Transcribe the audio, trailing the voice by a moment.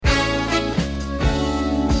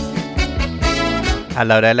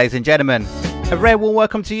Hello there, ladies and gentlemen. A very warm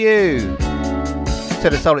welcome to you to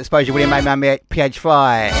the Soul Exposure William Abraham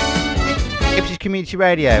PH5, Ipswich Community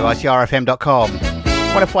Radio, ICRFM.com,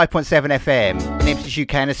 105.7 FM in Ipswich,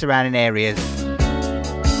 UK and the surrounding areas.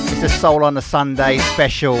 It's a Soul on the Sunday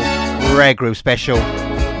special, Rare Groove special.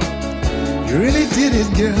 You really did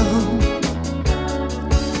it, girl.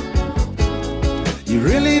 You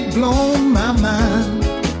really blown my mind.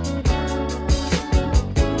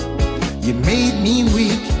 You made me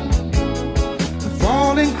weak,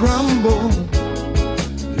 fall and crumble,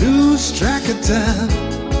 lose track of time.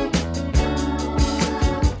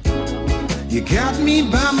 You got me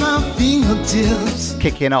by my fingertips.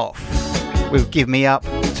 Kicking off with Give Me Up,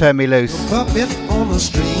 Turn Me Loose, Puppet on a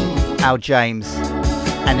string. Al James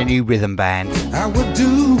and the New Rhythm Band. I would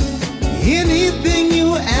do anything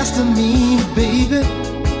you asked of me, baby.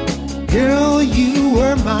 Girl, you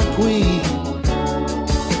were my queen.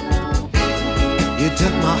 You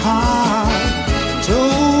took my heart,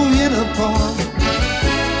 tore it apart.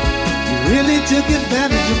 You really took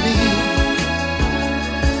advantage of me.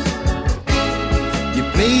 You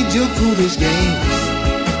played your foolish games.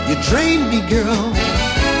 You trained me, girl.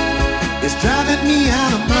 It's driving me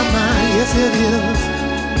out of my mind. Yes, it is.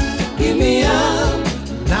 Give me up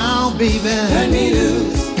now, baby. Turn me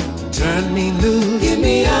loose. Turn me loose. Give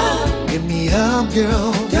me up. Give me up,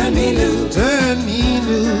 girl. Turn me loose. Turn me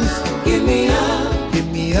loose. Give me up. Give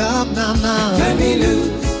me up now, now. Turn me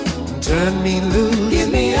loose. Turn me loose. Give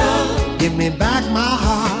me up. Give me back my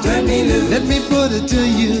heart. Turn me loose. Let me put it to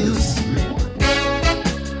use.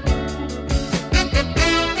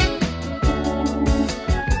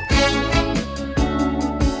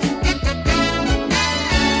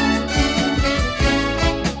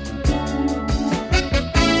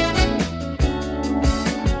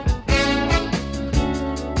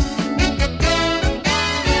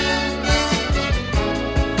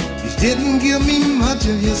 Didn't give me much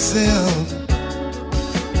of yourself,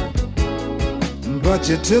 but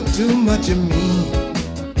you took too much of me.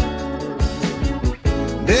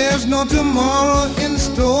 There's no tomorrow in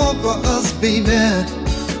store for us, baby.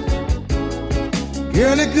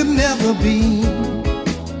 Girl, it could never be.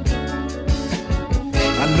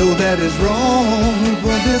 I know that is wrong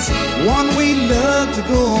for this one-way love to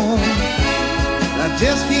go on. I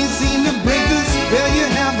just can't seem to break the spell you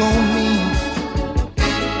have on me.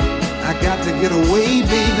 I got to get away,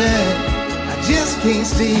 baby. I just can't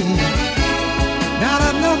stay. Not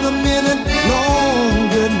another minute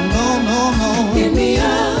longer. No, no, no. Give me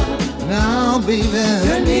up now, baby.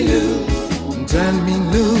 Turn me loose. Turn me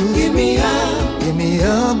loose. Give me up. Give me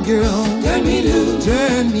up, girl. Turn me loose.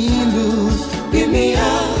 Turn me loose. Give me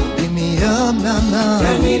up. Give me up now, now.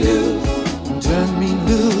 Turn me loose. Turn me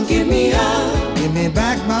loose. Give me up. Give me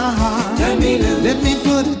back my heart. Turn me loose. Let me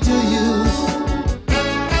put it to use.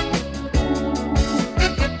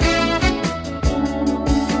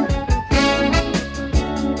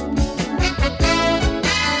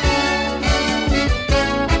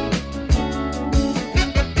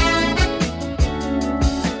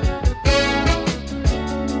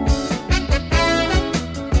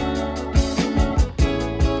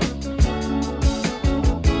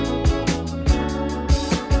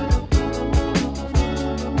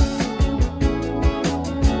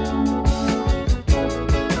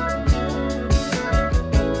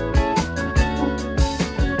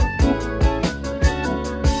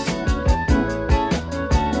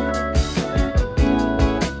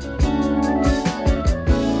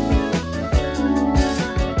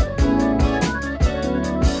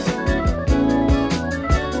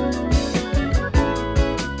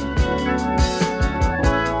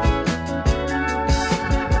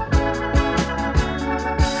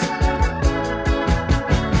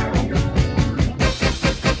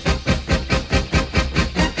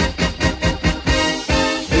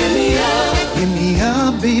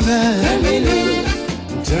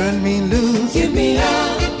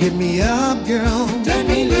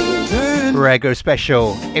 Rego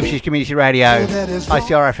special, Ipswich Community Radio,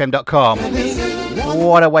 ICRFM.com.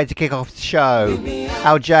 What a way to kick off the show.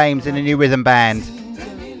 Al James and the New Rhythm Band.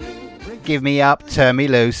 Give me up, turn me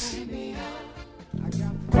loose.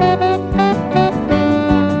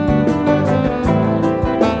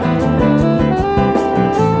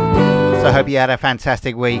 So I hope you had a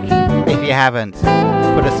fantastic week. If you haven't,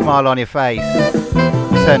 put a smile on your face.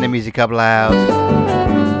 Turn the music up loud.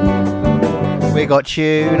 We got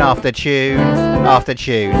tune after tune after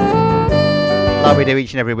tune, like we do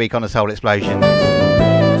each and every week on the Soul Explosion. The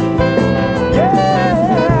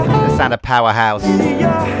sound of Powerhouse.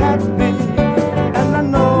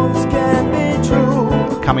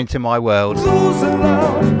 Come into my world. Losing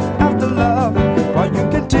love after love.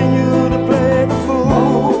 continue to play the fool.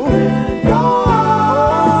 Open your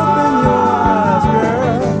eyes,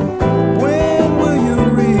 girl. When will you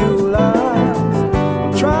realize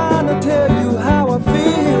I'm trying to tell you how I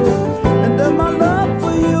feel, and that my love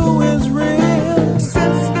for you is real.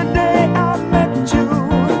 Since the day I met you,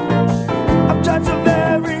 I've tried so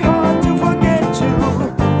very hard to forget you,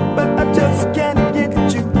 but I just can't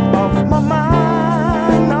get you off my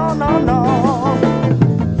mind. No, no, no.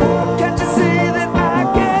 Can't you see that I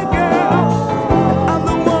care, girl? I'm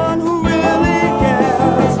the one who really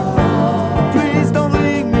cares. Please don't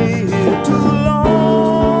leave me here too long.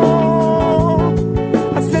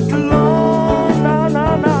 I said too long. No, no,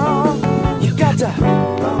 no. You got to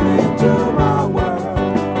come into my world.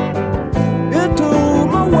 Into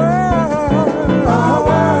my world. My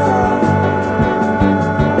world.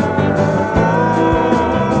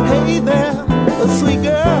 Hey there, a sweet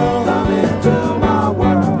girl. Come into my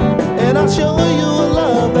world, and I'll show you a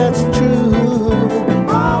love that's true.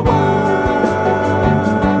 My world.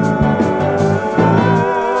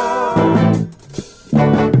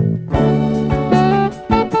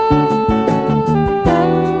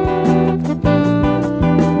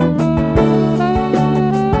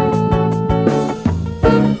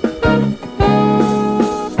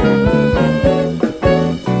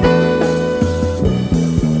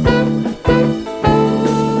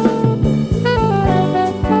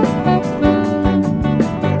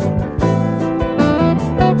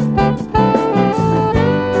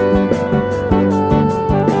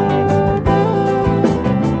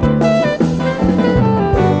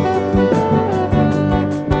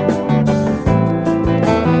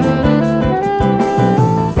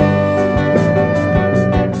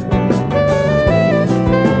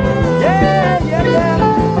 Yeah, yeah, yeah.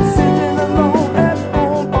 I'm sitting alone at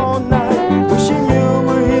home all night, wishing you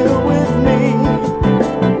were here with me.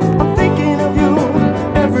 I'm thinking of you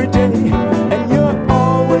every day, and you're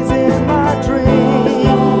always in my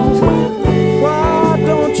dreams. Why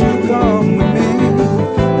don't you come with me?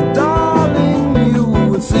 And darling, you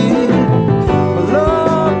will see my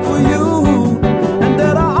love for you, and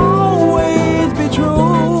that I'll always be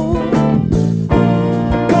true.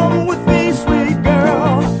 Come with me, sweet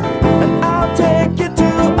girl, and I'll take you to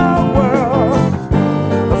a world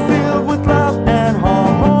filled with love and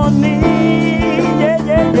harmony. Yeah,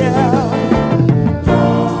 yeah, yeah.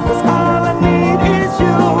 'Cause all I need is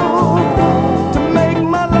you to make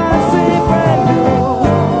my life seem brand new.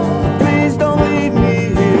 Please don't leave me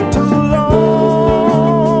here too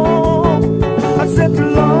long. I said too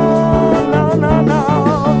long. No, no, no.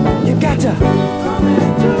 You got to come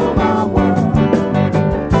into my world.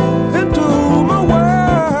 Into my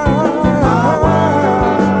world. My world.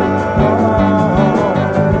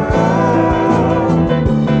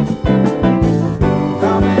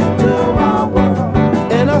 Come into my world,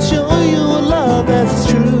 and I'll show you a love that's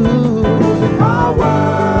true. My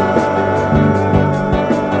world.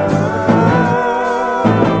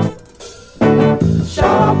 Shut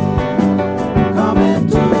up. Come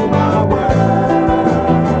into my world.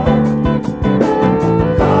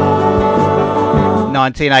 Come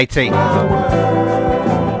 1980, my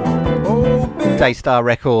world. Open Daystar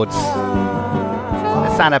Records. The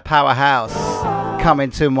Santa Powerhouse, Come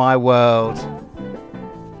Into My World.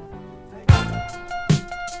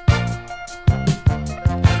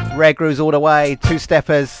 Rare grooves all the way, two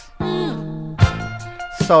steppers.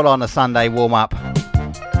 Soul on a Sunday warm up.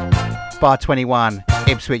 Bar 21,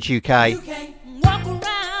 Ipswich, UK.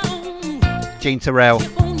 Gene Terrell,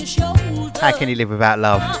 How Can You Live Without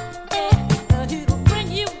Love?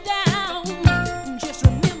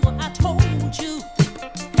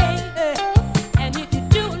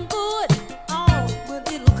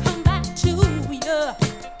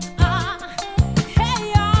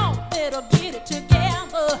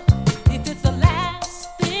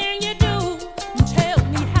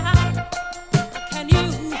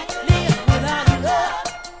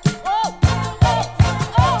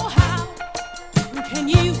 Can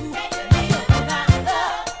you live without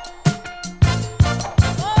love?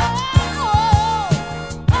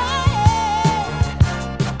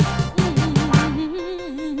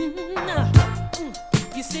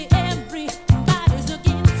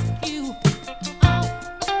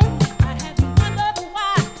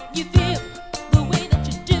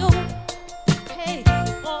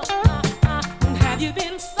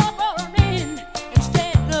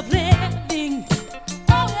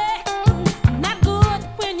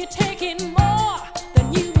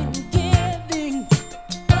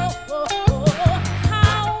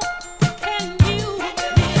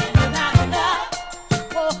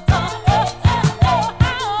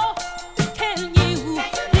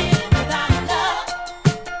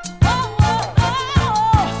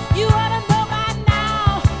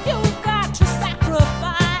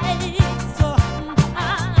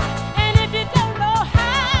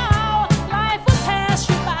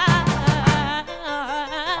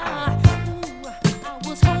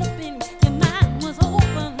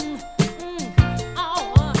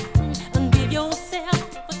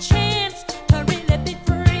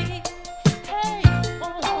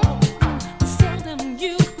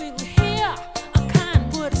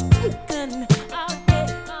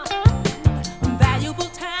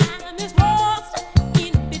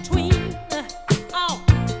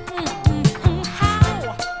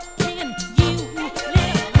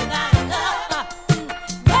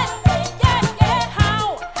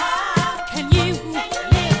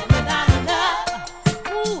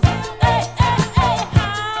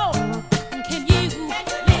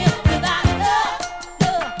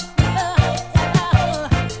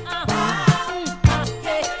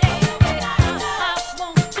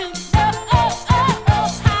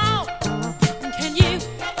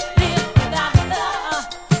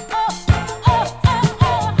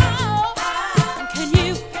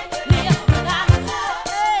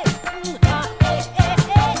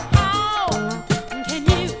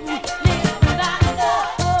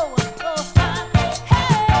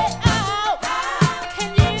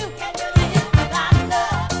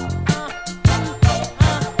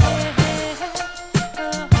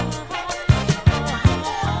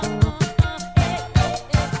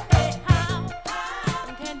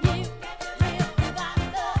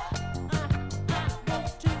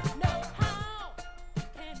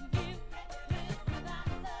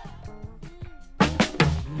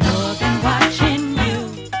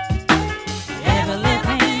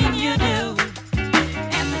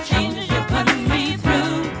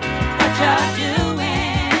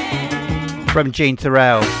 From Gene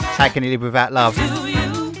Terrell, How Can You Live Without Love?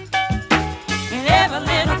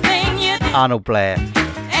 Arnold Blair,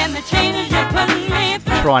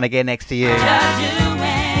 Trying to Get Next to You.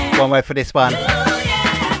 One word for this one.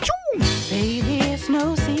 Baby, it's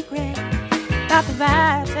no secret about the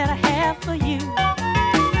vibes that I have for you.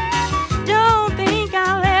 Don't think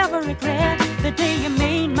I'll ever regret the day you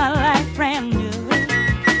made my life brand new. You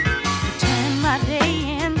turned my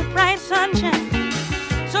day into bright sunshine.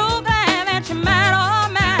 So glad that you're mine, oh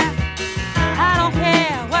mine. I don't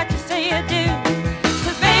care what you say or do.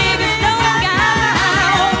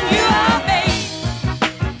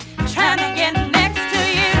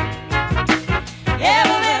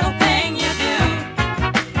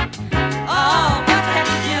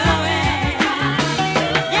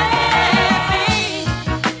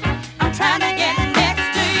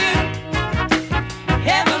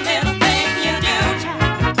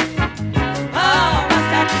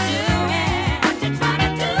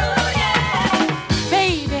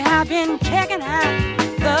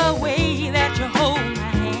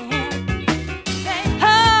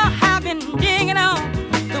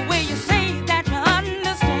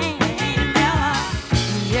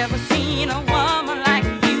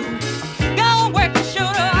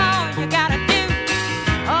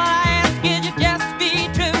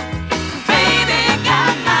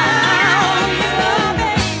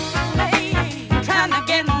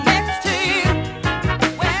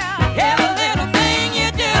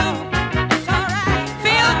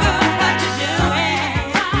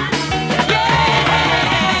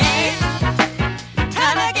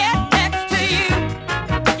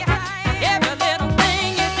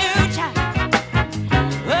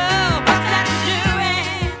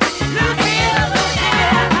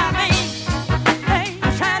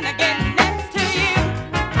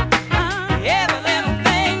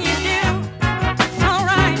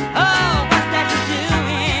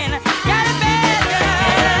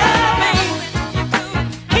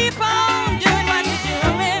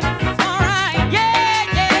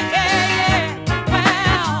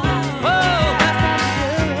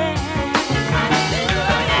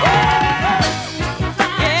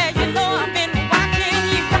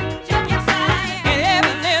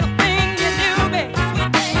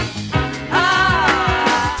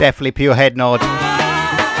 Definitely pure head nod.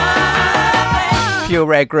 Pure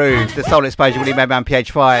rare groove. The soul exposure Willie Madman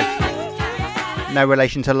PH5. No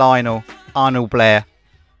relation to Lionel. Arnold Blair.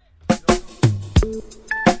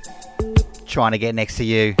 Trying to Get Next to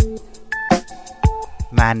You.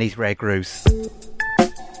 Man, these rare grooves.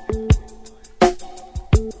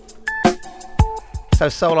 So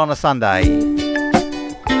soul on a Sunday.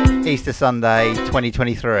 Easter Sunday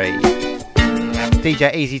 2023.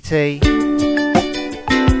 DJ Easy T.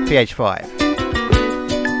 PH5.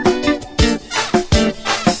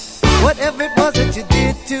 Whatever it was that you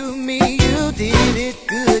did to me, you did it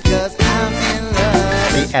good, 'cause I'm in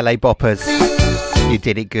love. The LA Boppers. You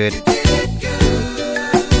did it good.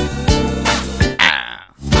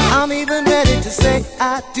 I'm even ready to say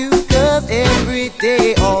I do, 'cause every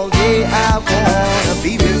day, all day, I wanna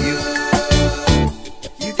be with you.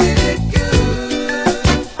 You did it good.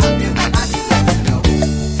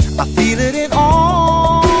 I feel it in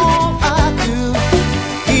all I do.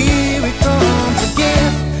 Here it comes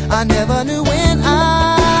again. I never knew when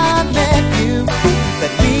I met you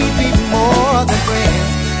that we'd be more than friends.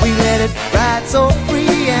 We let it ride so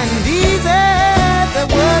free and easy. There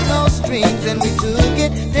were no strings and we took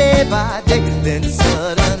it day by day. Then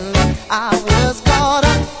suddenly I was caught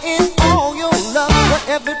up in all your love.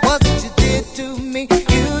 Whatever it was that you did to me,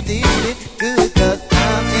 you did it good, 'cause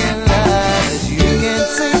I'm in love, as you can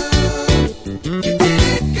see. You did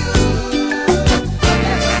it good.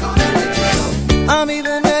 I'm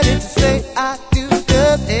even ready to say I do,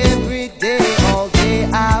 'cause every day, all day,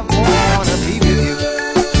 I wanna be with you.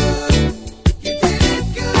 You did it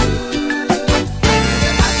good.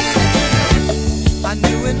 I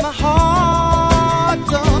knew in my heart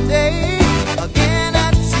someday again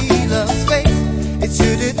I'd see love's face. It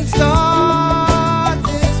sure didn't start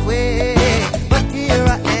this way, but here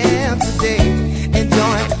I am today,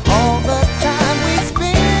 enjoying all the time we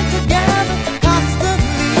spend together,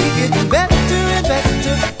 constantly getting better and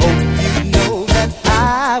better. Oh, you know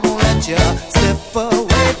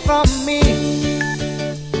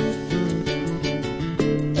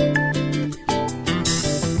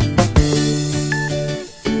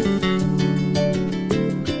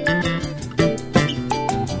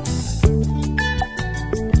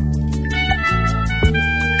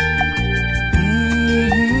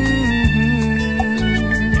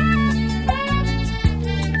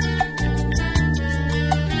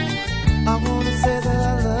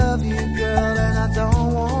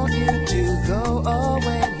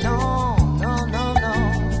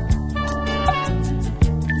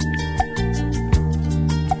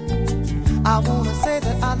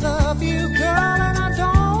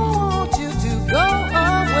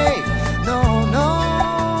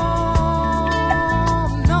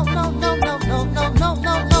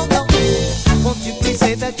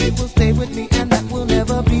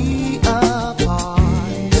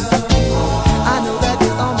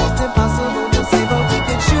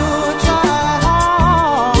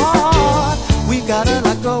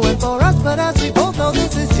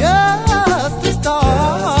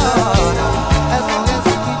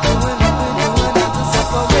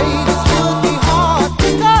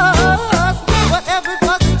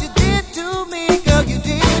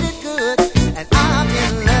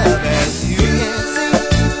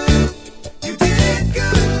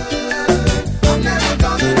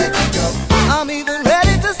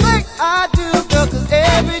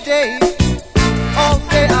every day, all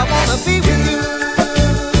day I wanna be with you.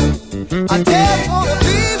 I just wanna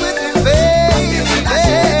be with you, baby.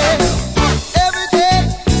 Every day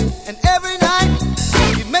and every night,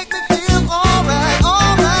 you make me feel alright,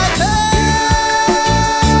 alright.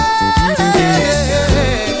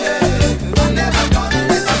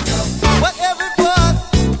 Whatever it was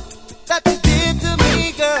that you did to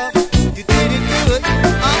me, girl, you did it good.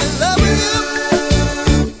 I'm in love with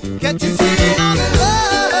you. Can't you see I'm in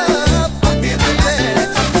love?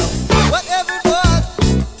 Whatever it was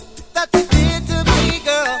that you did to me,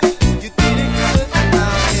 girl, you did it good. I'm in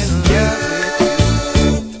love with you.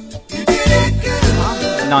 You did it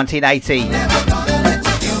good. 1980.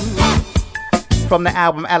 From the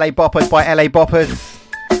album LA Boppers by LA Boppers,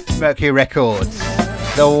 Mercury Records.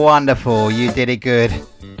 The wonderful You Did It Good.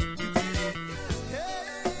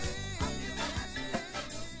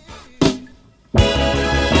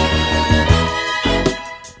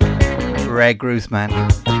 Rare grooves, man.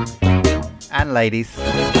 And ladies.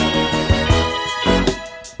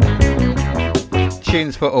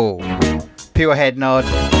 Tunes for all. Pure head nod.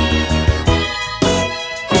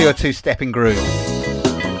 Pure two-stepping groove.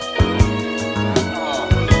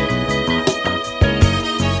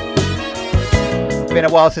 Been a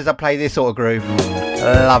while since I played this sort of groove.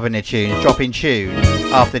 Loving the tunes. Dropping tune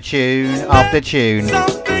after tune after tune.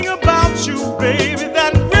 Something about you, baby,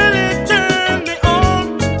 that really turned me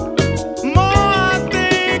on. More I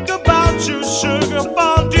think about you, sugar,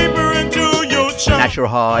 fall deeper into your charm. Natural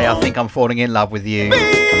High, I Think I'm Falling in Love with You. Be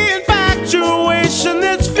infatuation,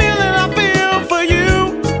 this feeling I feel for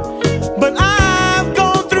you. But I've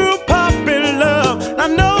gone through puppy love. I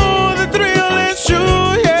know the thrill is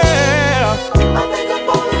true, yeah. I think I'm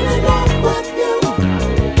falling in love with you.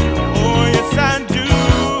 Oh, yes, I do.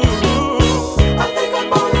 I think I'm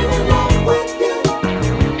falling in love with you.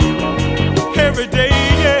 Every day,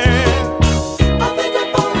 yeah. I think I'm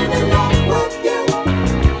falling in love with you.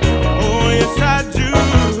 Oh, yes, I do.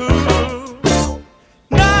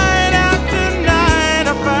 Night after night,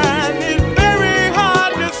 I find it very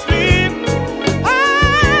hard to sleep. I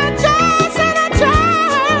toss and I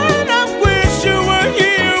turn, I wish you were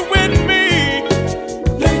here with me.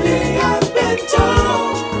 Lately I've been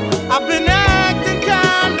told, I've been acting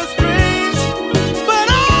kind of strange, but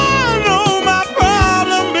I know my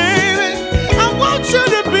problem, baby. I want you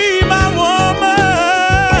to be my woman.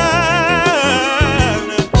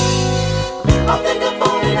 I think I'm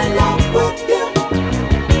falling in love with you.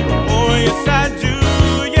 Oh, yes, I do,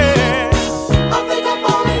 yeah. I think I'm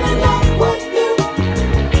falling in love with you.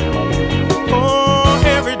 Oh,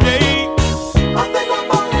 every day. I think I'm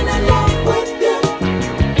falling in love with you.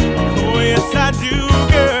 Oh, yes, I do,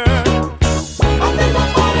 girl. I think I'm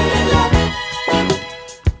falling in love.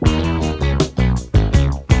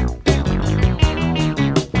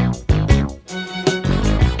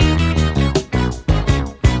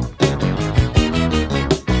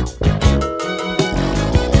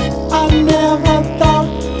 I never thought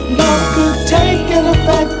love could take an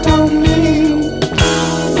effect on me.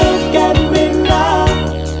 Look at me now,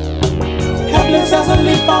 helpless as a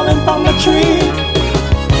leaf falling from a tree.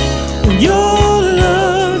 Your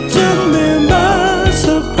love took me by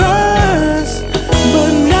surprise,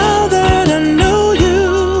 but now that I know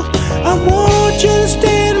you, I want you to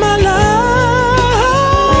stay in my life.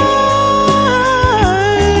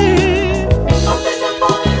 I think I'm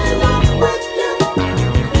falling in love with you.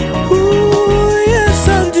 Ooh, yes, I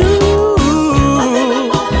do. I think I'm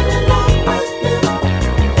falling in love with you.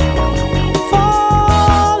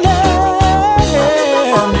 Falling. I think I'm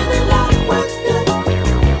falling in love with you.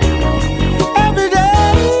 Every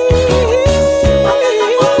day. I think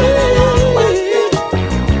I'm falling in love with you.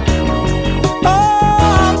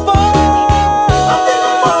 Oh, I'm falling.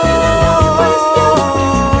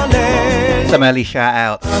 Some early shout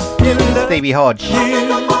outs. Stevie Hodge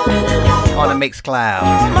on a mixed cloud.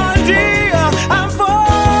 My dear, I'm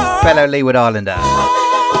falling. Fellow Leeward Islander.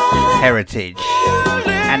 Heritage.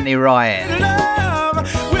 Anthony Ryan.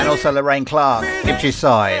 And also Lorraine Clark. Ipswich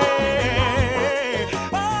Side.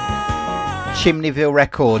 Chimneyville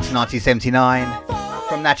Records 1979.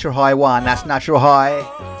 From Natural High 1. That's Natural High.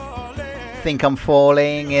 Think I'm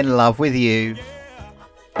Falling in Love with You.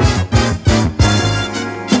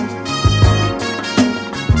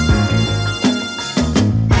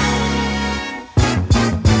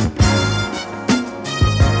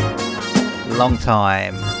 Long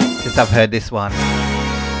time since I've heard this one.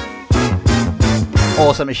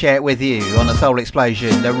 Awesome to share it with you on the Soul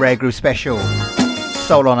Explosion, the Rare Groove Special.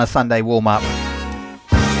 Soul on a Sunday warm-up.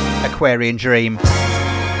 Aquarian Dream.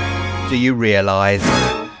 Do you realise?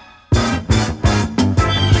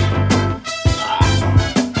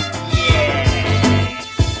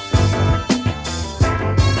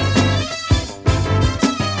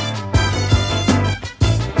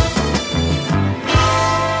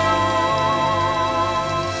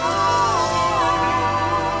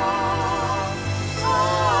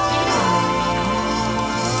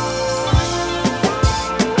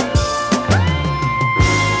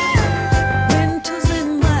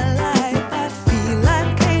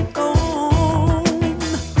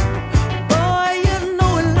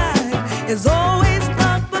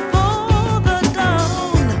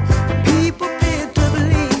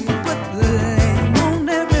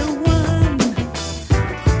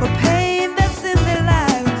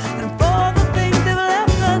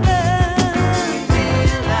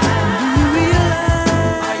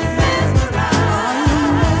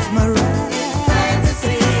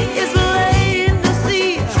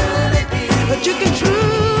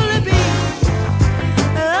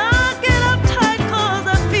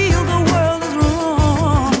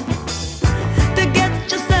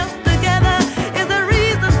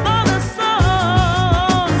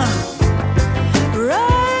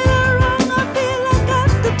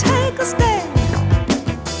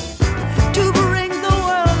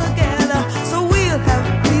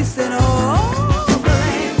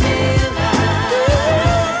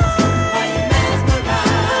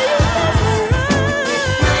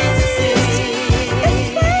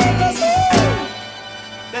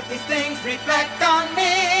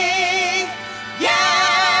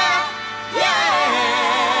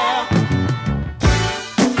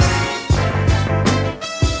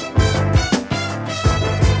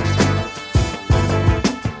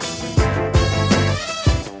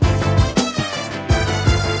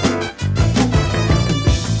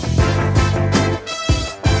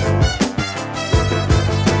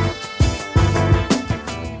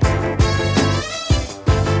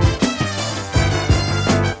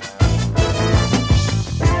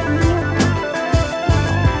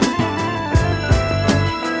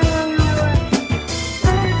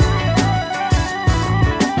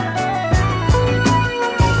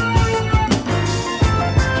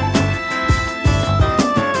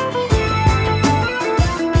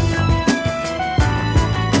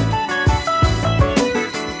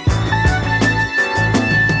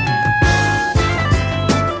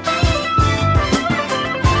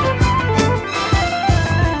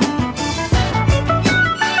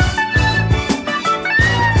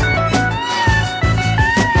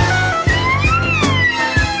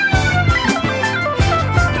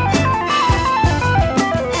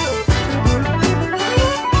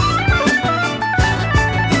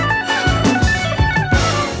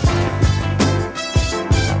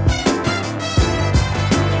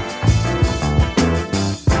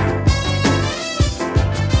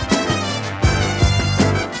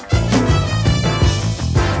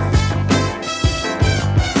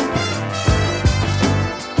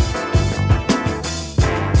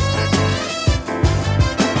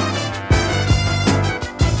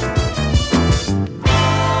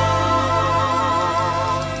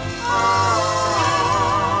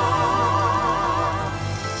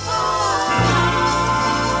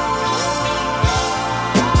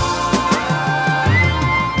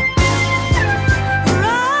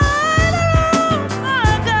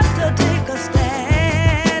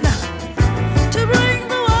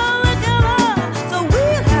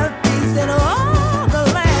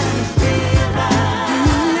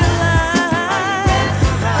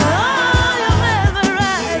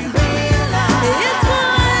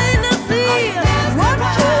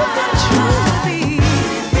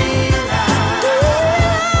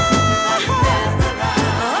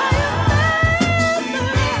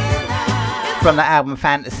 from the album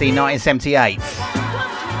Fantasy 1978.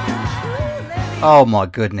 Oh my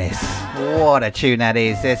goodness, what a tune that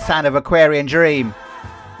is. The sound of Aquarian Dream.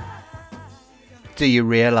 Do you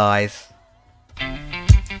realise?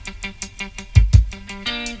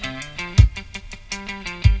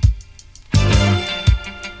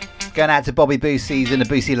 Going out to Bobby Boosie's and the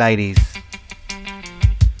Boosie ladies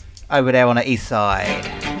over there on the east side.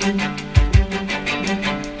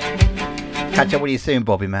 Catch up with you soon,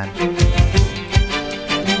 Bobby, man.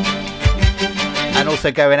 And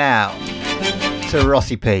also going out to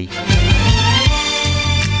Rossi P,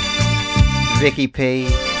 Vicky P,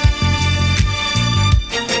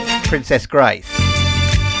 Princess Grace,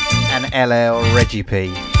 and LL Reggie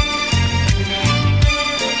P.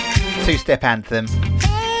 Two-step anthem.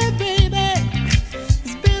 Hey baby,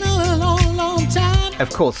 it's been a long, long time.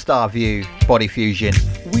 Of course, Starview, Body Fusion.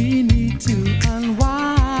 We need to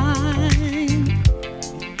unwind.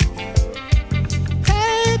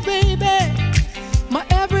 Hey baby, my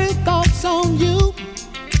every thought's on you.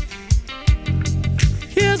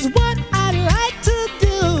 Here's what I'd like to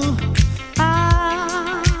do.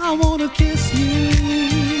 I wanna kiss you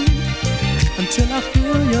until I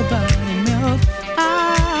feel your body melt.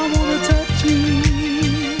 I wanna touch you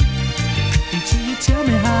until you tell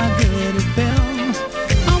me how good it felt.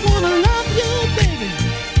 I wanna love you, baby,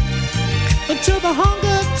 until the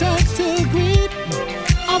hunger turns to greed.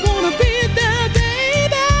 I wanna be there,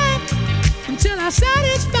 baby, until I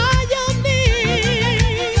satisfy your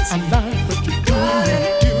needs. I like what you're doing,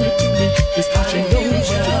 do it to me. It's touching your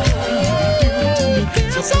energy.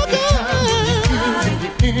 Feels so good.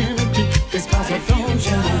 Energy, it's positive.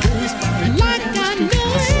 Like I knew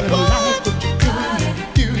it would.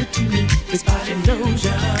 Do it to me. It's positive.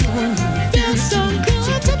 Feels so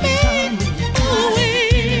good to me. Ooh,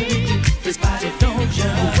 it's positive.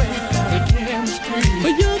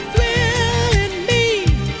 But you're thrilling me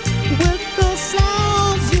with the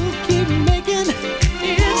sounds you keep making.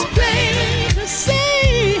 It's plain to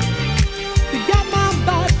see you got my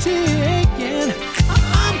body aching.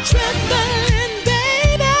 I'm trembling,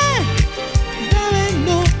 baby. There ain't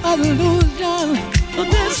no illusion of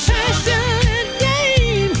this passion and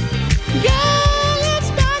game. Girl, it's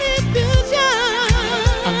body fusion.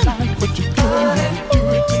 I like what you're doing. Do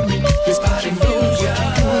it to me. It's body fusion.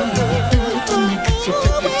 Do it to me. So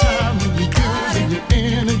take your time when you use and your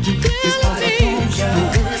energy. It's body fusion.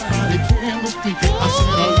 It's body chemistry. I said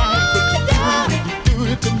I like what you're doing. Do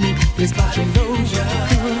it to me. It's body fusion.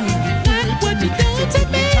 Like what you do to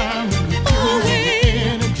me. Oh,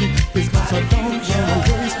 energy. It's body fusion.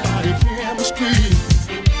 It's body chemistry.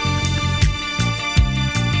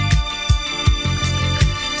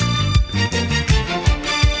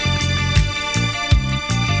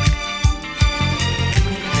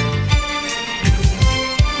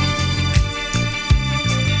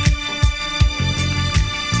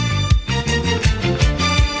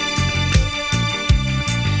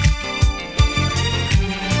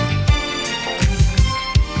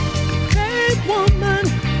 Hey woman,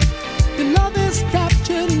 your love has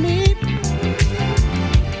captured me.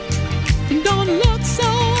 Don't look so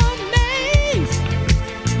amazed.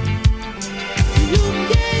 You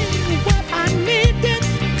gave what I needed.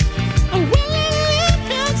 I willingly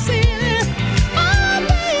conceded. Oh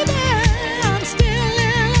baby, I'm still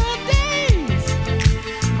in a daze.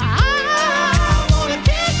 I wanna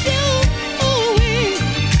kiss you, ooh,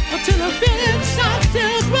 until the feeling starts to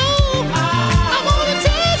grow. I wanna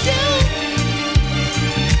touch you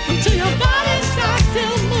until your body starts to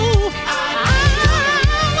move. I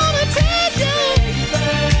wanna touch you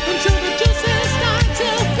until the juices start to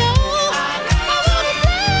flow. I wanna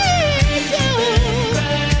praise you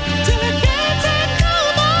till I can't take no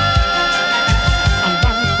more. I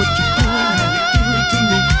like what you're doing. Do it to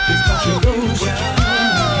me. It's what you know what you're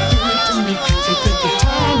doing. Do it to me. So take your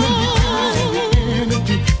time when you use your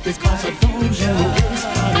energy. It's cause I don't you.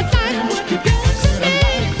 I like what you do to me.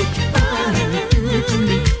 Do it to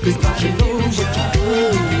me. It's what you know what you're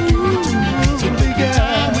doing. Do it to me. So take your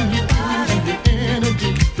time when you use your energy.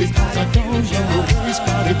 It's cause I don't you. It's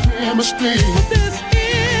body chemistry. This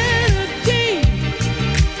energy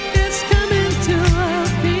is coming to a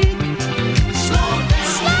peak. Slow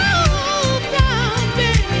down,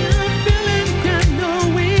 baby. I'm feeling kind of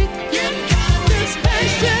weak. This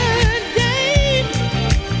passion game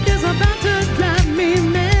is about to drive me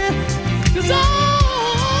mad. 'Cause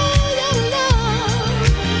all your love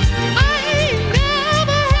I ain't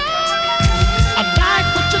never had. I like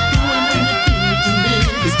what you're doing when you do it to me.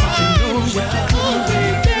 It's what you know what you're doing.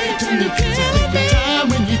 Do it to me. So take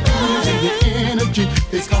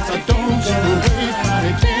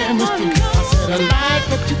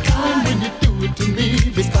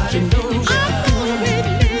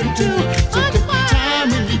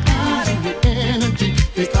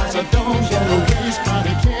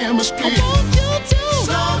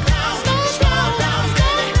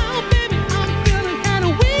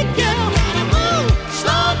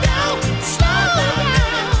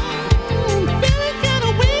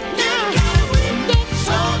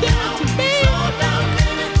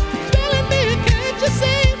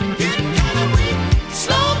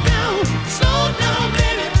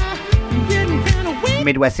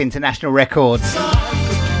Midwest International Records,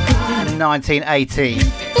 1980.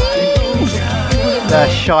 The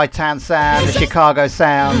Chi-Town sound, the Chicago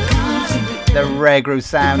sound, the Rare Groove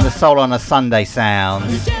sound, the Soul on a Sunday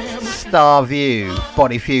sound, Star View,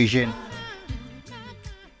 Body Fusion.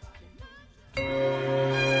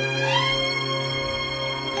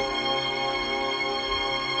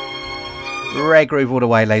 Rare Groove all the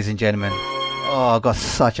way, ladies and gentlemen. Oh, I've got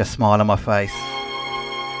such a smile on my face.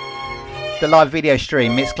 The live video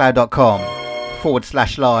stream,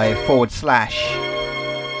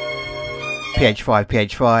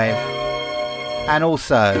 mixcloud.com/live/PH5PH5. And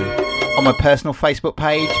also on my personal Facebook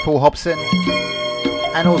page, Paul Hobson.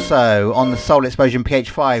 And also on the Soul Explosion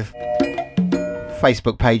PH5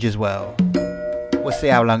 Facebook page as well. We'll see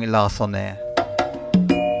how long it lasts on there.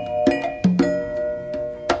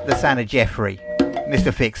 The sound of Jeffrey,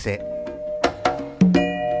 Mr. Fix It.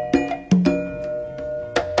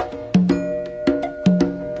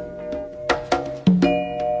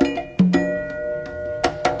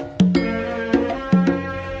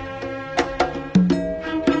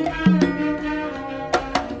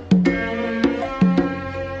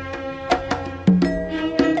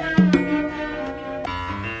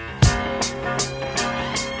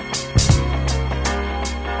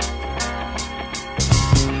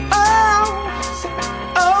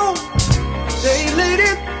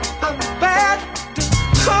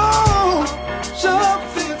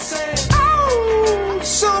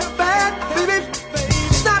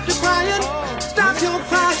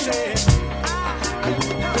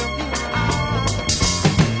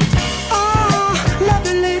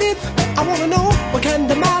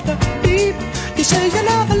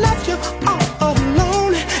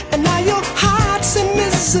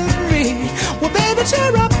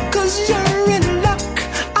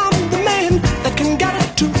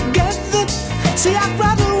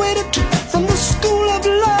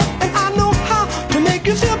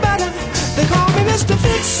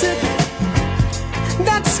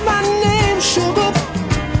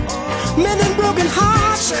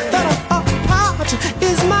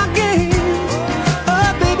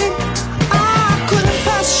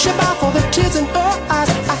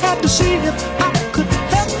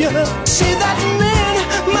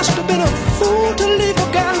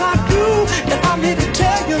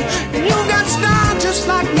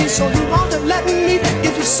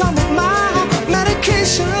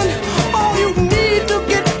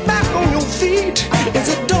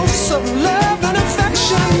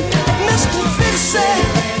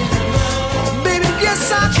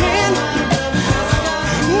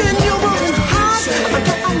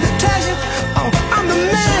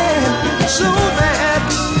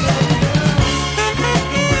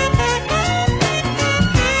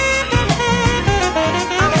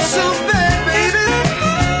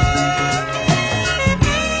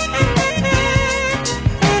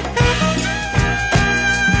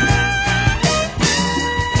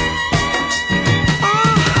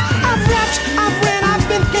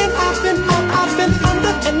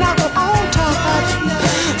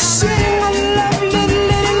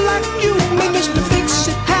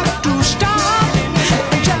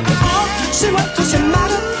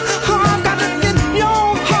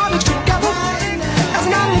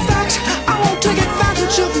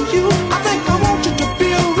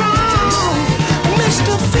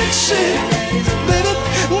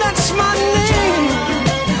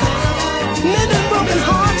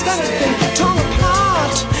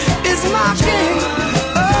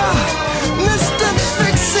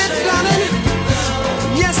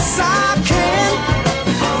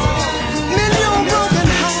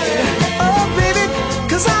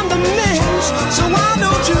 So why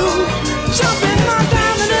don't you jump in my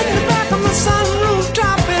diamond in the back of my sunroof,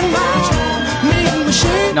 drop in my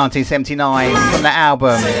 1979 from the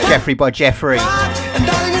album Jeffrey by Jeffrey.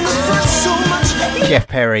 Jeff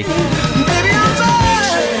Perry.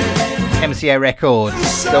 MCA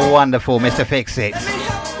Records, the wonderful Mr. Fix It.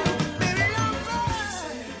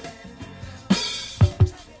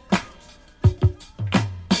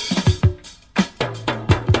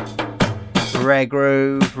 Rare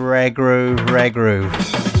groove, rare groove, rare groove.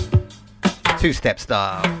 Two-step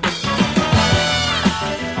style.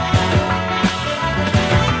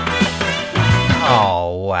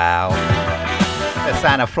 Oh wow. The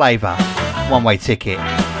sound of flavour. One-way ticket.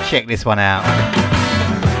 Check this one out.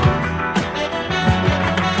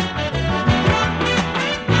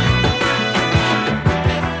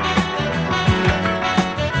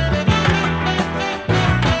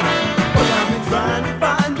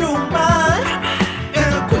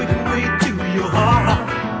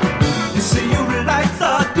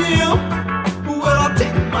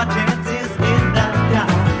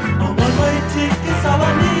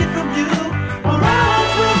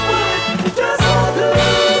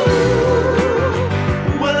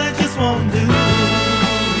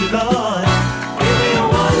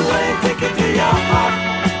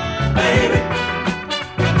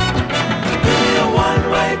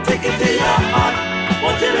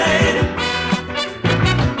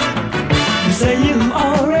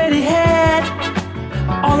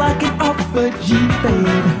 with you,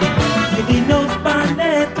 baby. You need no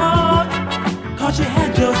funny talk, 'cause you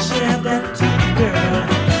had your share of that too, girl.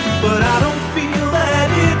 But I don't feel that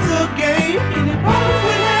it's a game. Any problems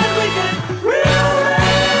we had, we can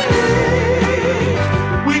rearrange.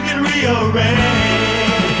 We can rearrange,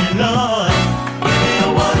 Lord. Give me a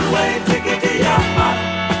one-way ticket to your heart,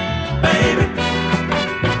 baby.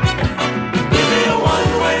 Give me a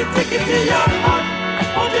one-way ticket to your heart,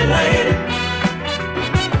 won't you, lady?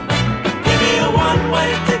 Give me a one-way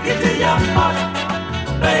ticket to your heart,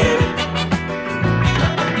 baby.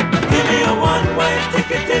 Give me a one-way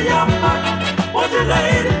ticket to your heart, won't you,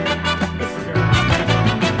 lady?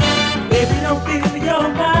 Baby, don't feel your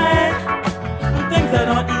mind for things that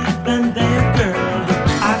aren't even there, girl.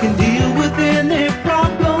 I can deal with any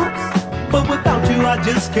problems, but without you I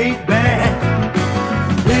just can't bear.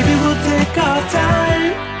 Baby, we'll take our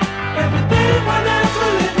time. Everything will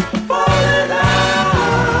naturally fall in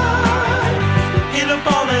line. It'll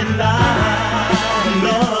fall in line,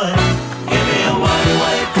 Lord. Give me a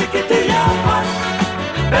one-way ticket to your heart,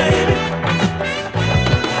 baby.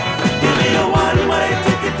 Give me a one-way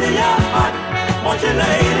ticket to your heart, won't you,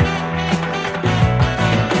 lady?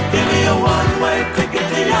 Give me a one-way ticket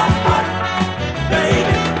to your heart,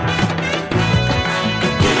 baby.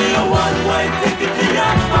 Give me a one-way ticket to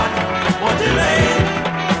your heart, won't you, lady?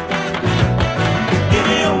 Give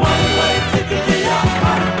me a one-way ticket to your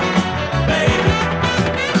heart, baby.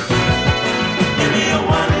 Give me a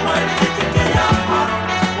one-way ticket to your heart,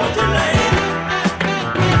 won't you, lady?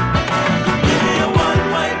 Give me a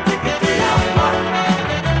one-way ticket to your heart,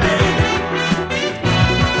 baby.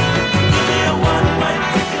 Give me a one-way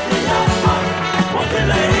ticket to your heart, won't you,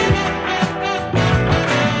 lady?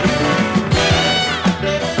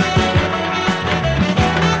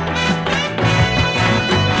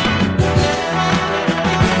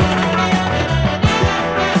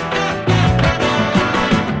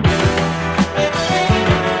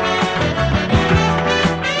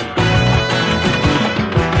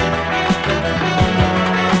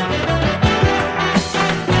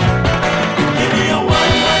 Give me a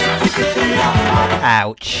one-way ticket to your heart,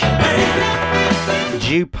 Ouch. baby.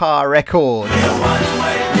 Jupar Records,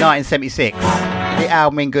 1976. The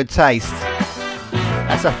album In Good Taste.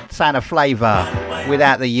 That's a sound of flavour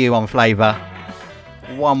without the U on flavour.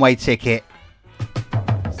 One-way ticket.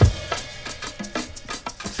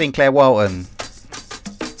 Sinclair Walton.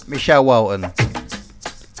 Michelle Walton.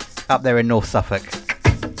 Up there in North Suffolk.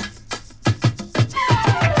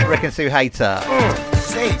 Rick and Sue Hayter.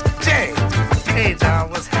 Say, Jay. Hey, John,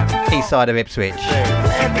 what's happening? East side of Ipswich.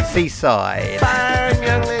 Seaside. Fine,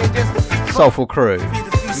 young lady, just Soulful Crew.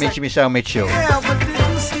 Michelle Mitchell. yeah, but did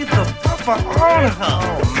you see the buffer on her?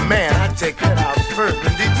 Oh, man, I checked that out first.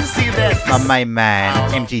 And did you see that? My main man,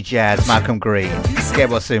 MG Jazz, Malcolm Green. Get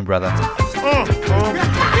well soon, brother.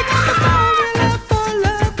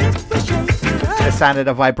 The sound of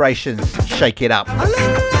the vibrations. Shake it up.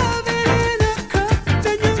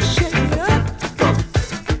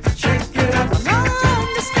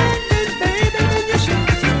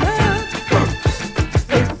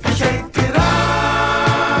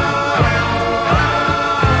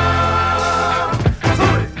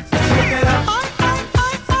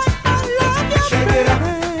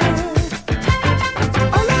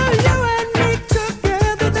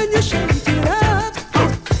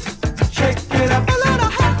 Shake it up. A lot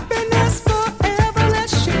of happiness forever.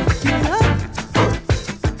 Let's shake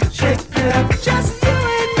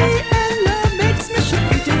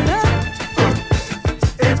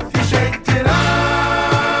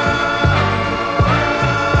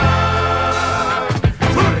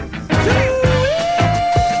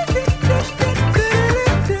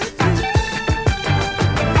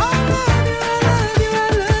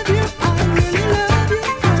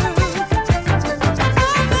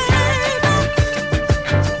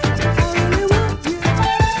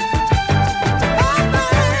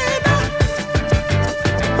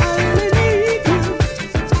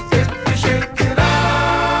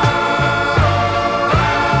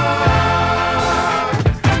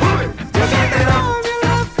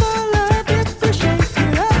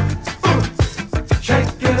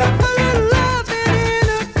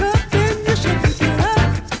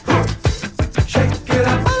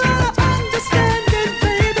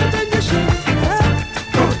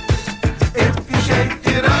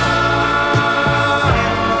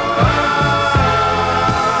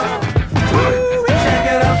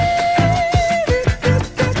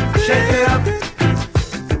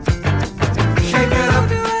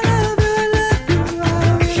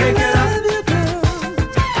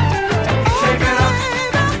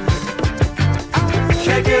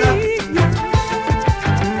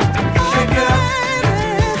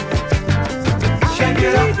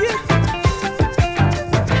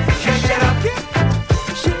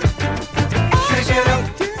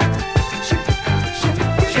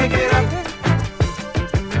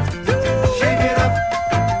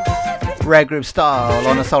Rare Group Style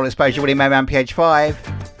on the Soul Exposure William Mayman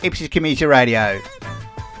PH5, Ipswich Community Radio.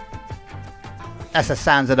 That's the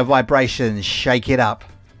sounds of the vibrations. Shake it up.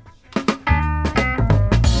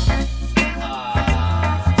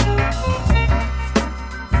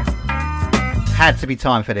 Had to be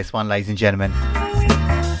time for this one, ladies and gentlemen.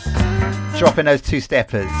 Dropping those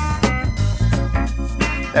two-steppers,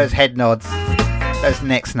 those head nods, those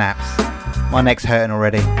neck snaps. My neck's hurting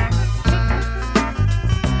already.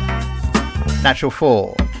 Natural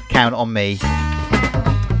 4, Count on Me.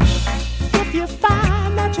 If you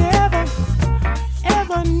find that you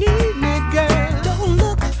ever need me, girl, don't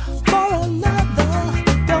look for another.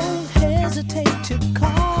 Don't hesitate to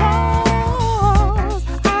call.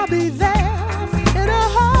 I'll be there in a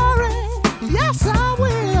hurry. Yes, I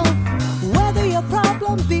will. Whether your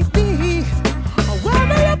problems be big or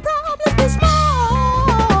whether your problems be small.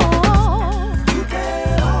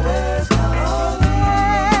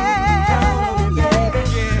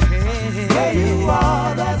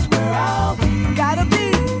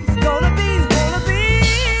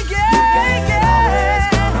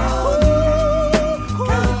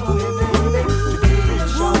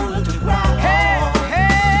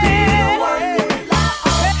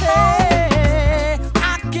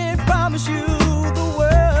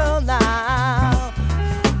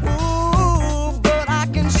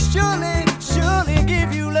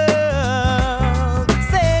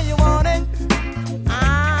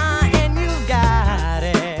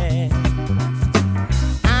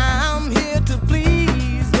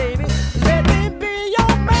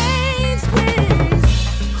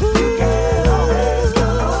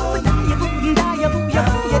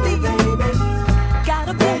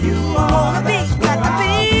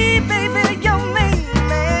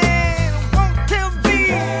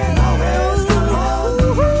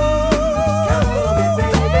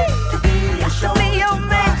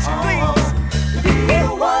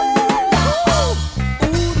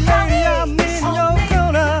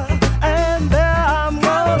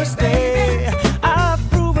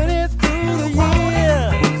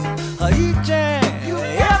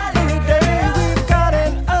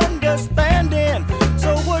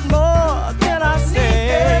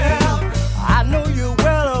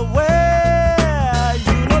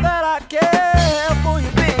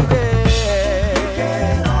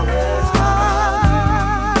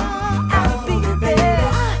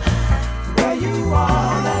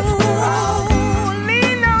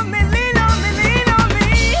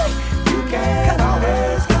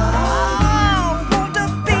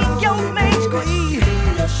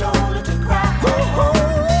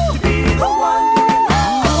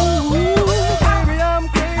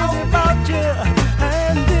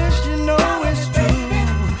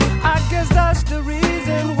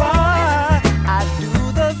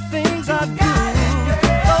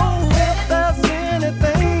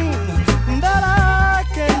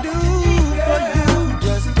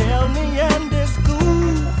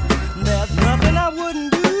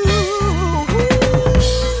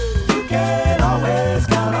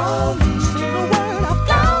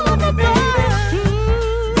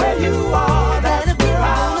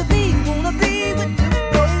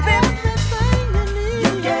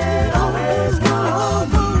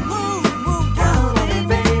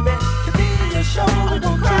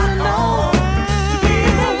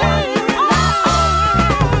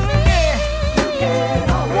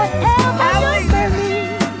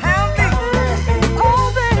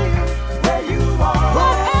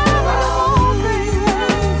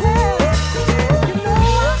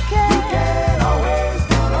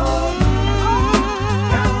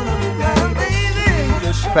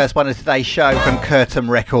 First one of today's show from Curtain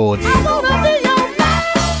Records.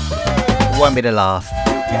 Won't be the last.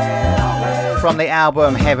 From the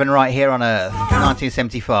album Heaven Right Here on Earth,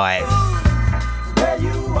 1975.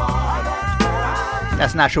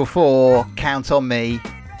 That's Natural 4, Count on Me.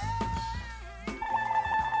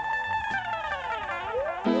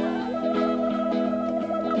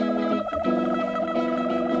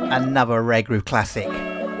 Another Rare Groove classic.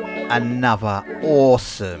 Another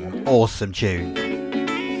awesome tune.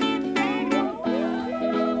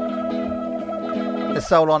 The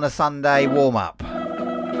Soul on a Sunday warm-up.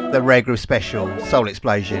 The Rare Groove Special, Soul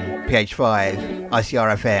Explosion, PH5,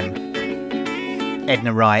 ICR FM.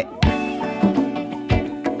 Edna Wright.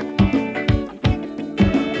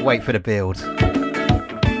 Wait for the build.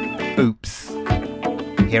 Oops.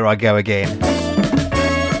 Here I go again.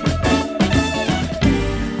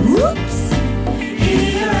 Oops.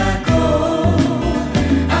 Here I go.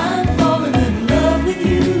 I'm falling in love with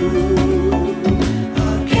you.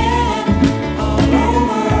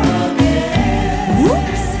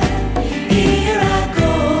 Oops, here I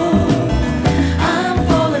go.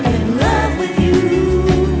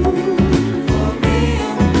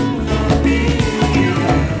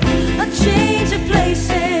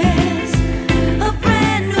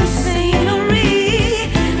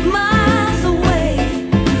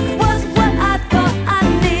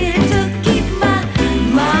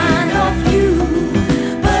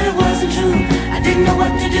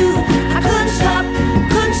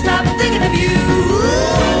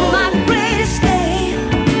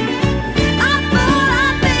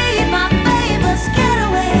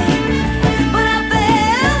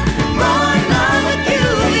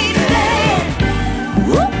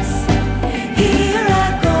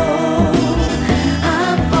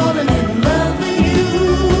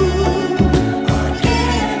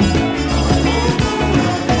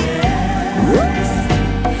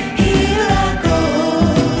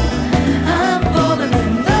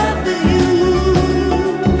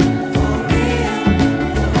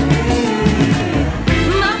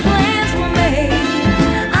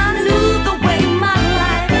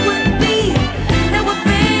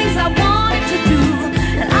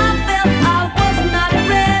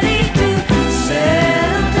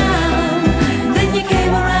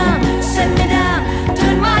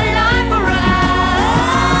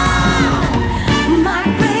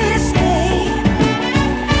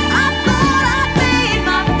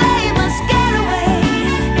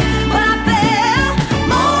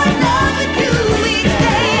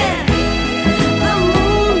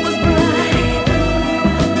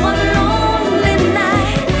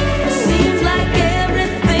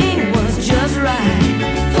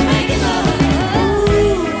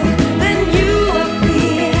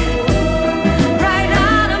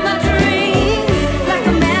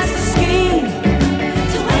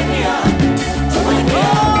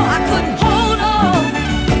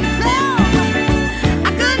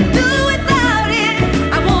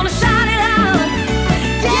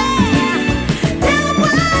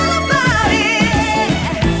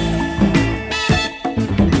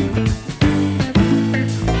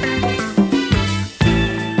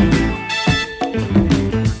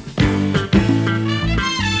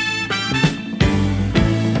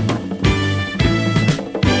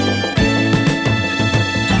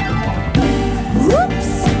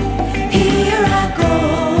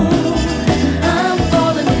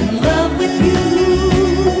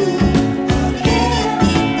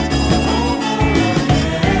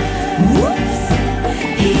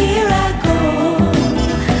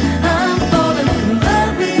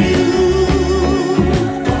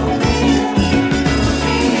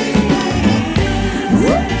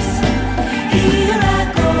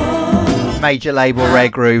 Major label Rare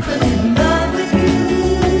Groove.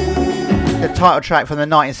 The title track from the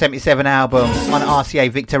 1977 album on RCA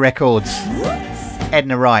Victor Records.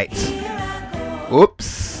 Edna Wright.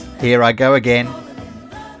 Oops, here I go again.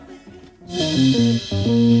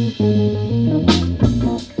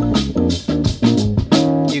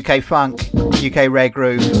 UK funk, UK Rare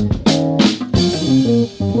Groove.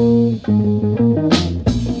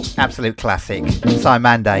 Absolute classic.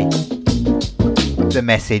 Simon Day. The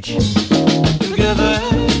Message. Together,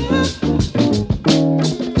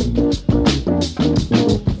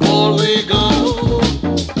 before we go,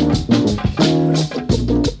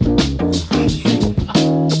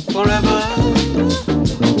 forever,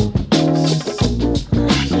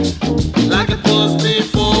 like it was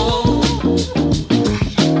before.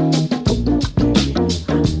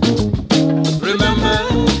 Remember,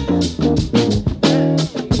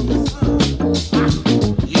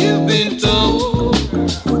 you've been told.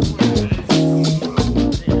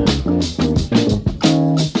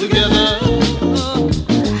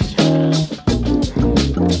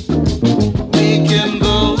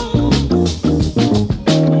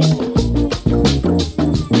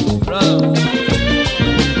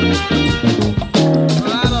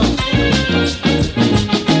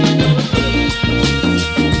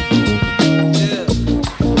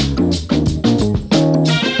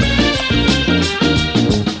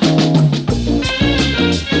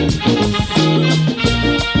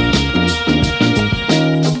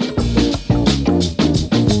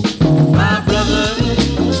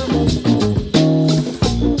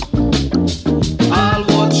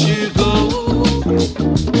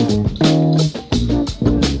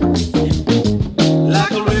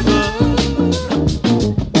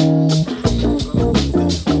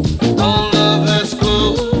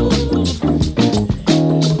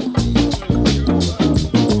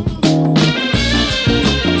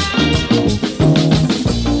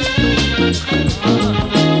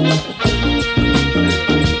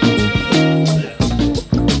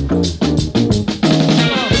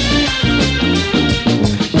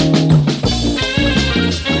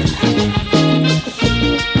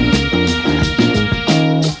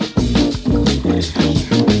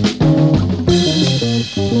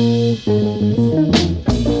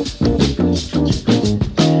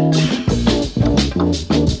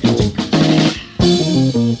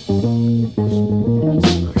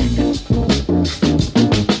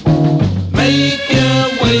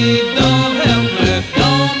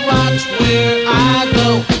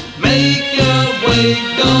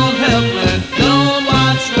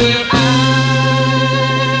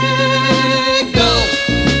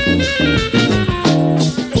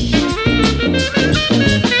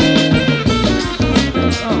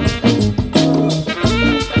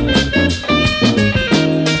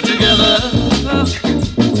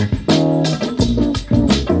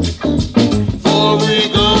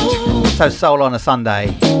 So Soul on a Sunday,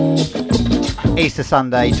 Easter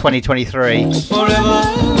Sunday 2023,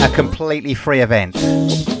 a completely free event,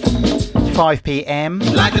 5 p.m.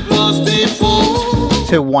 like it was before.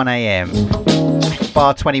 to 1 a.m.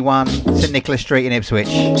 Bar 21, St Nicholas Street in Ipswich.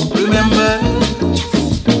 Remember,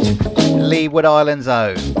 Leeward Islands O.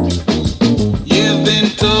 you've been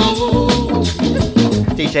told.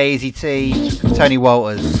 DJ Easy T, Tony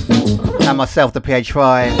Walters, and myself, the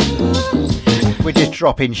PH5. We're just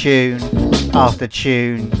dropping tune after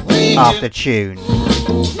tune after tune.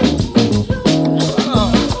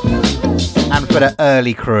 And for the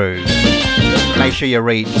early crew, make sure you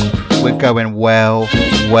reach. We're going well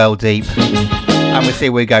deep. And we'll see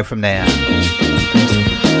where we go from there.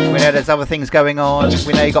 We know there's other things going on.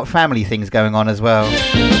 We know you've got family things going on as well.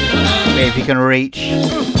 But if you can reach,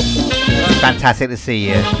 fantastic to see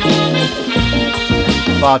you.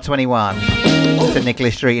 Bar 21, St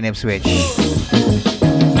Nicholas Street in Ipswich.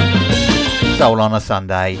 Soul on a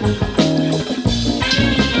Sunday.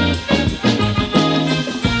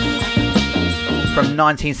 From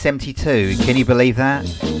 1972, can you believe that?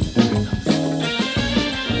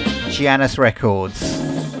 Janus Records.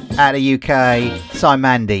 Out of UK,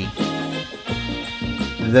 Simandi.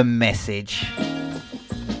 The Message.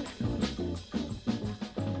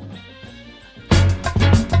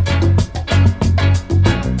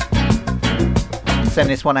 Send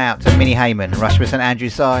this one out to Minnie Heyman, Rushmore St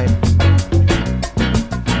Andrews side.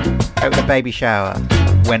 Hope the baby shower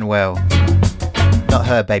went well. Not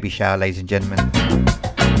her baby shower, ladies and gentlemen.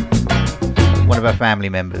 One of her family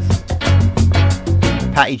members.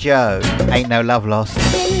 Patty Joe, Ain't No Love Lost.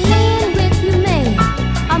 Been laying with you, man,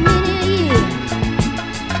 a many a year.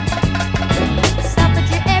 Suffered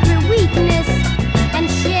your every weakness and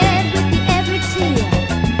shared with you every tear.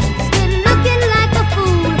 Stood looking like a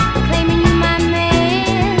fool, claiming you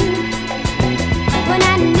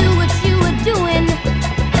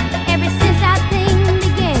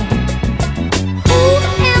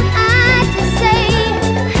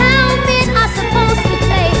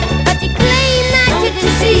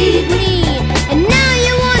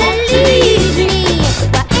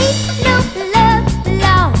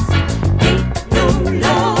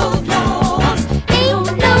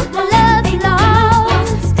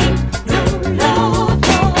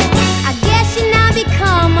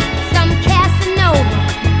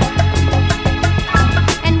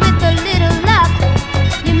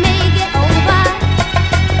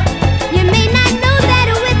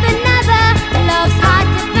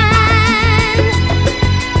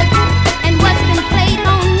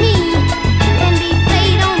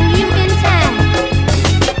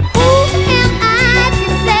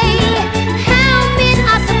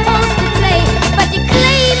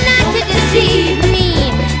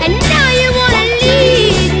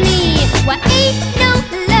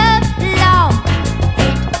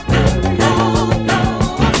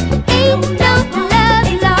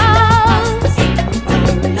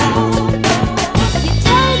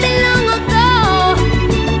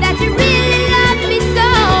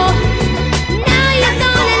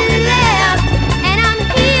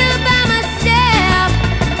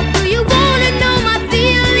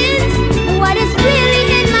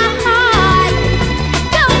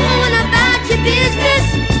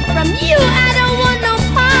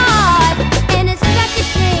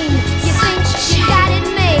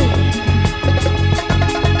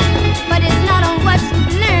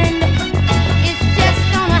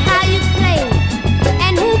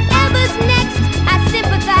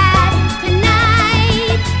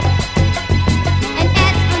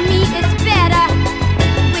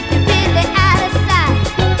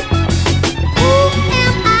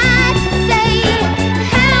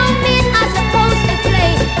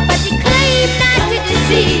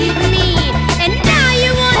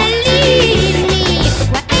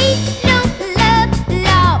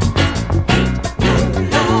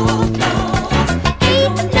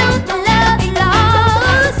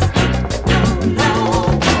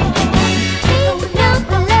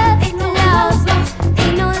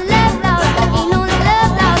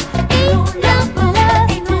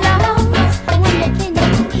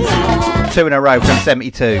Two in a row from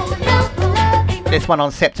 72. This one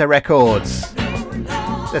on Scepter Records.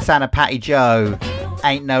 The sound of Patty Joe.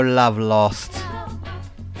 Ain't No Love Lost.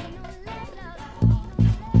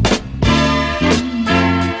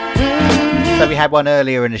 So we had one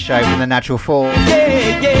earlier in the show from the Natural Four.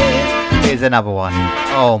 Here's another one.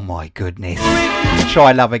 Oh my goodness.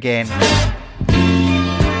 Try Love Again.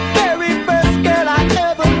 Very first girl I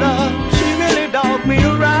ever loved, she really dogged me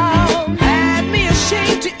around. Had me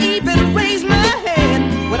ashamed to even raise my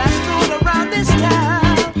hand when I strolled around this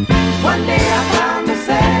town. One day I found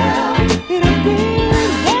myself, it had been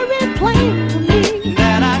very plain to me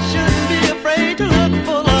that I shouldn't be afraid to look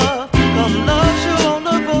for love, 'cause love sure don't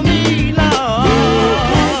look for me, Lord. You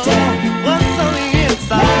can't tell what's on the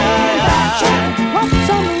inside, what's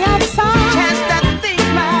on the outside. Chance that things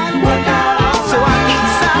might work out, so I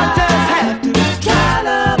guess I'll just have to try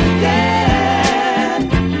love again.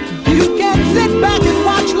 You can sit back and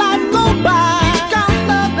watch life go by. Don't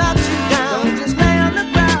love knocks you down, don't just lay on the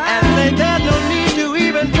ground and say there's no need to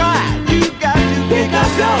even try. You got to pick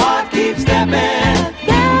up your heart, keep stepping.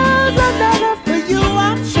 There's another for you,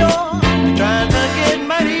 I'm sure. Trying to get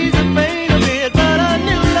might ease the pain a bit, but a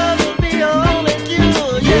new love will be your only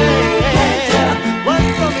cure. Yeah,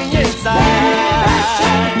 what's on the inside?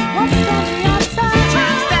 What's on the outside?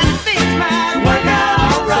 Chance that things might work out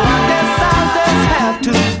alright. So I guess I'll just have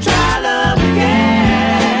to try love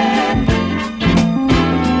again.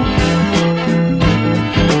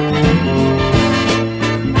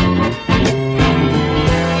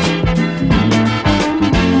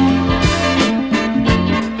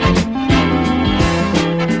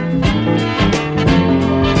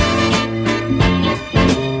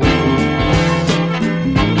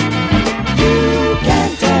 You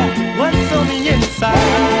can't tell what's on the inside,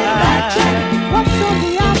 what's on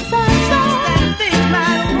the outside. Chance that things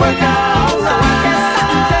might work out alright. So I guess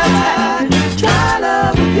I'll just have to try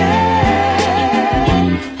love again.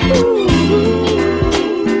 Ooh,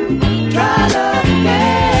 try love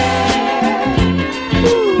again.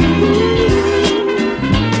 Ooh,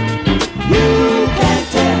 you can't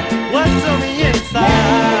tell what's on the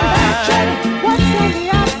inside, what's on the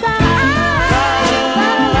outside.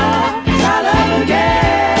 Try love again.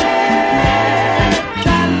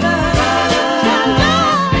 Try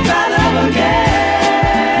love again.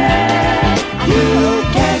 You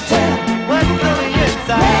can't tell what's on the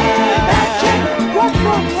inside, what's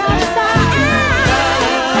on the outside.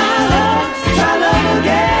 Try love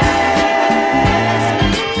again.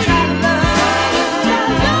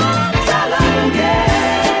 Try love again.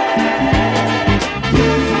 You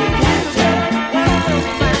can't tell what's on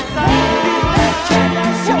the inside. Try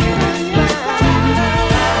love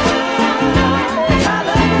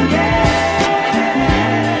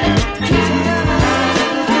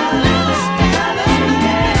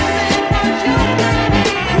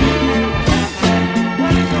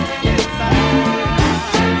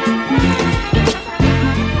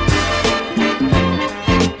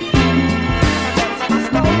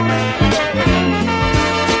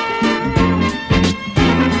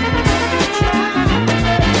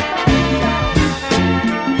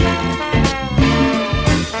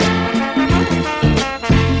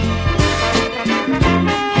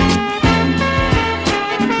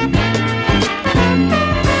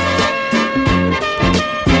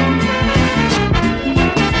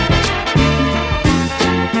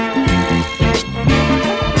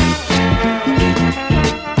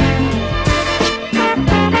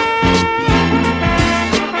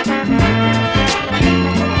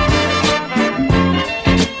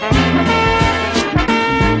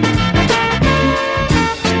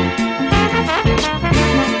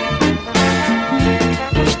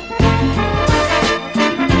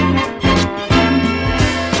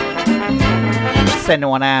Sending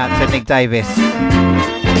one out to Nick Davis.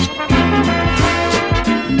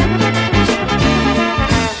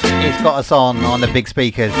 He's got us on the big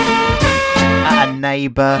speakers at a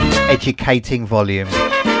neighbour educating volume.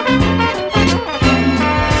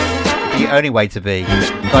 The only way to be.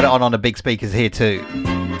 Got it on the big speakers here too.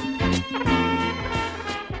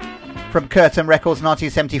 From Curtain Records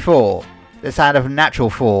 1974, the sound of Natural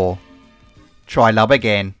 4. Try Love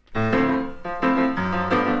Again.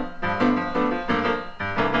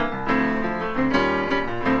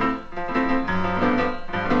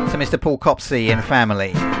 So Mr. Paul Copsey and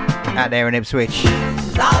family out there in Ipswich.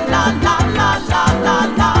 La la la la la la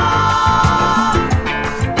la.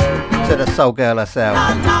 To the soul girl herself, La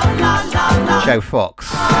la la la. Joe Fox.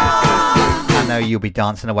 I know you'll be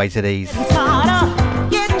dancing away to these. Harder,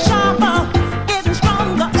 getting sharper, getting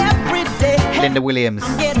stronger every day. Linda Williams,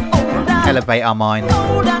 Getting older, Elevate Our Minds.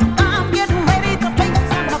 older, I'm getting ready to face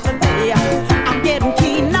another day.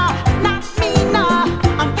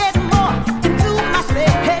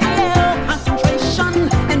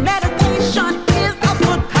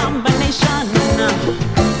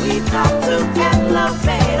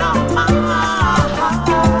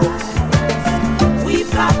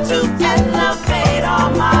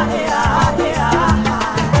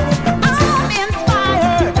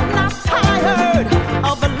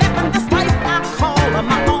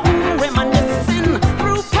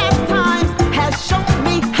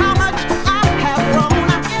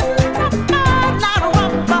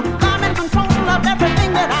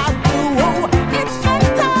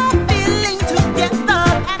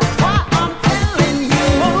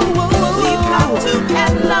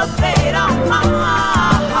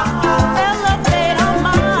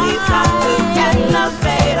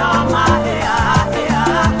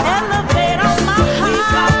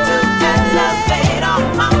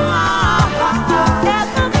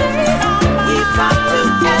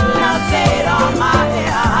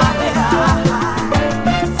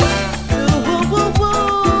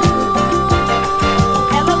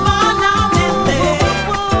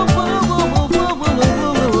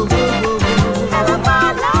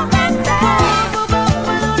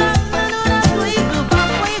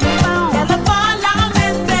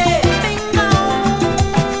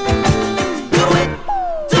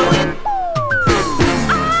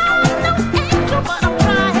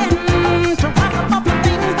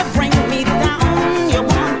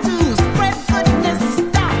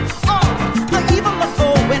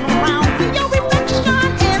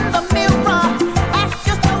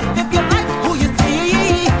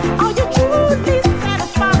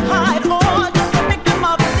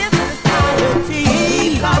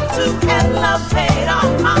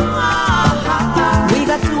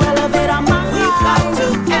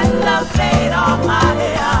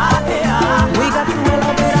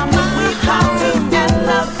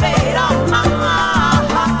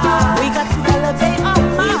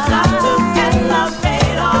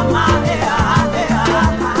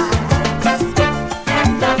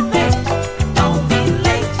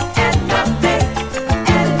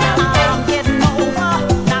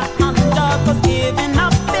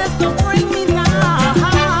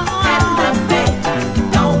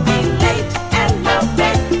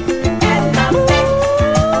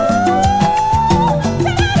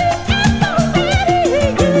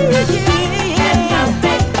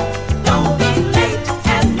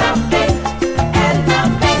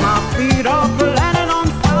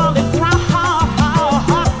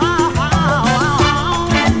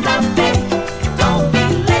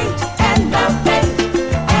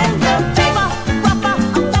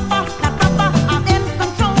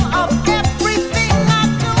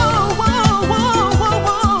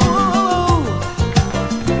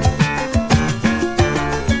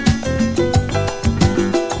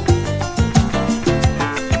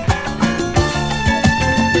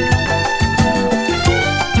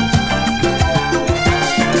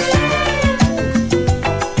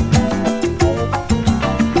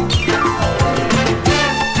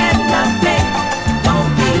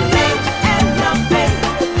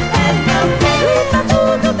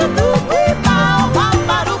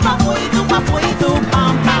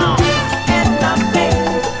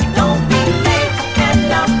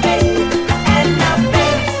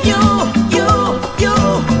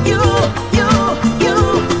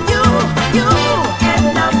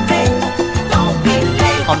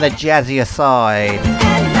 the jazzier side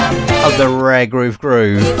of the rare groove.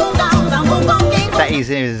 That is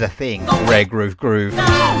a thing, rare groove. From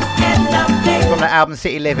the album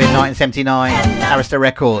City Living, 1979, Arista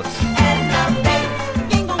Records.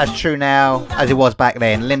 As true now as it was back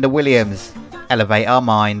then. Linda Williams, Elevate Our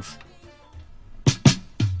Minds.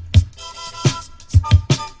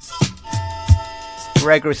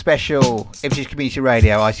 Rare Groove Special, Ipswich Community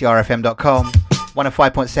Radio, ICRFM.com,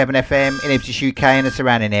 105.7 FM in Ipswich, UK and the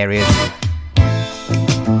surrounding areas.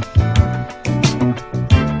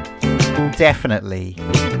 Definitely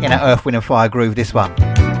in an Earth, Wind and Fire groove, this one.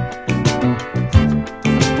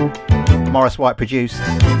 Morris White produced.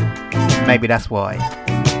 Maybe that's why.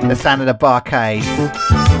 The sound of the barcade.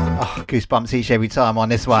 Oh, goosebumps each every time on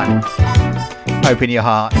this one. Open your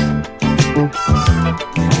heart.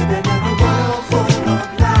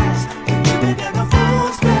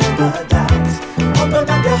 Open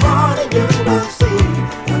up your heart and you will see.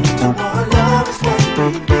 A little more love is what we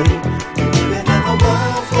need. Living in a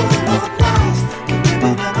world full of lies.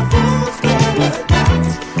 Living in a fool's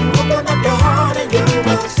paradise. Open up your heart and you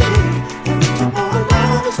will see. A little more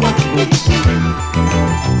love is what we need.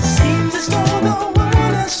 Seems as though the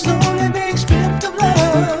world is slowly being stripped of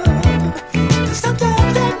love. And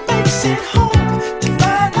sometimes that makes it hard to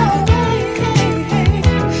find our way.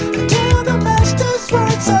 Until the master's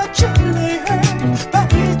words are truly heard by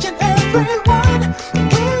each and everyone.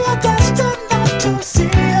 We are destined not to see a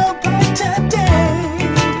brighter day.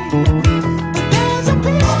 But there's a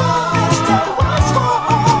peacefulness that waits for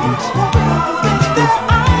all who open their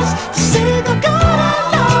eyes to see the good and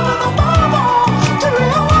love in the Bible to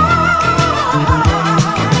realize.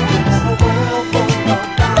 A world full of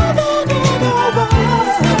lies, living in a world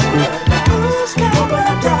who's never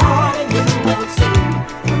died, and you will see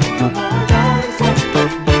the more love is what we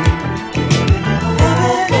need.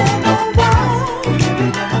 Living in a world,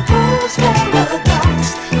 living in a fool's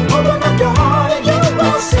paradise. Open up your heart and you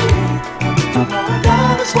will see the more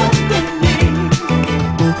love is what we need.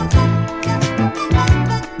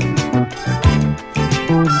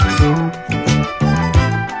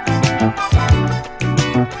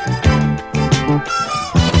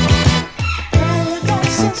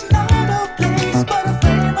 Paradise is not a place but a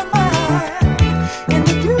frame of mind. And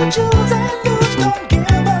if you choose and lose, don't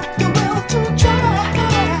give up the will to try.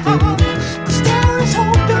 'Cause there is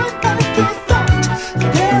hope in every thought.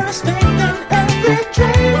 There is faith in every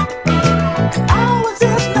dream. And ours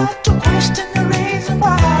is not to question the reason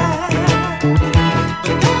why.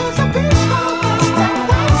 But there's a peacefulness that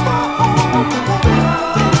waits for all who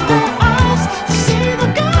open their eyes to see the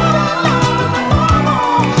good and love in the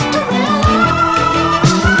Bible to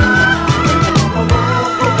realize. A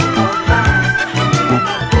world full of lies, living in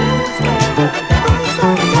a fool's paradise.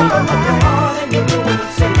 Open up your heart and you will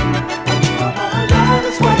see the more love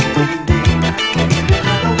is what we need. Living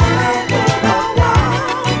in a world full of lies,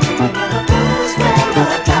 living in a fool's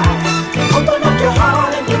paradise. Open up your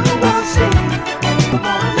heart and you will see the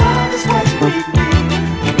more love is what we need.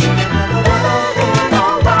 Living in a world full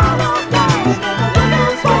of lies, living in a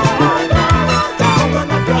fool's paradise. Open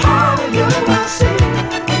up your heart and you will see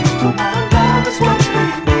the more love is what we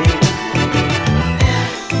need.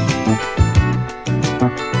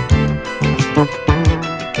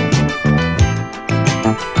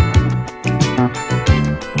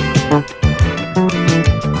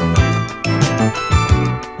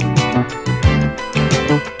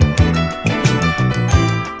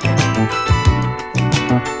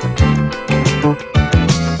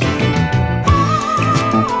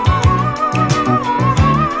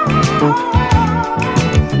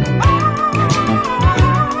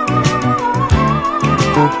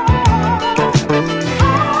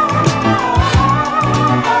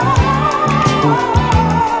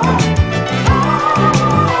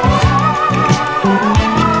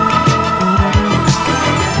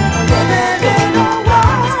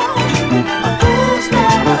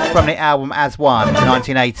 From the album As One,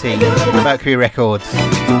 1980, Mercury Records.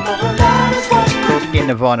 In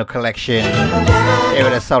the vinyl collection, here are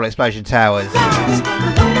the Soul Explosion Towers.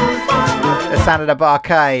 The sound of the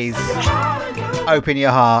barcades. Open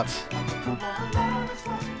your heart.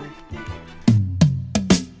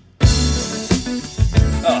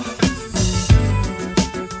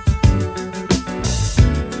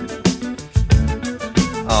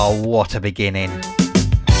 Oh, what a beginning.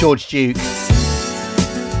 George Duke.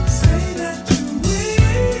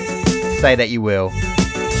 Say that you will.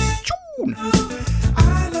 Tune.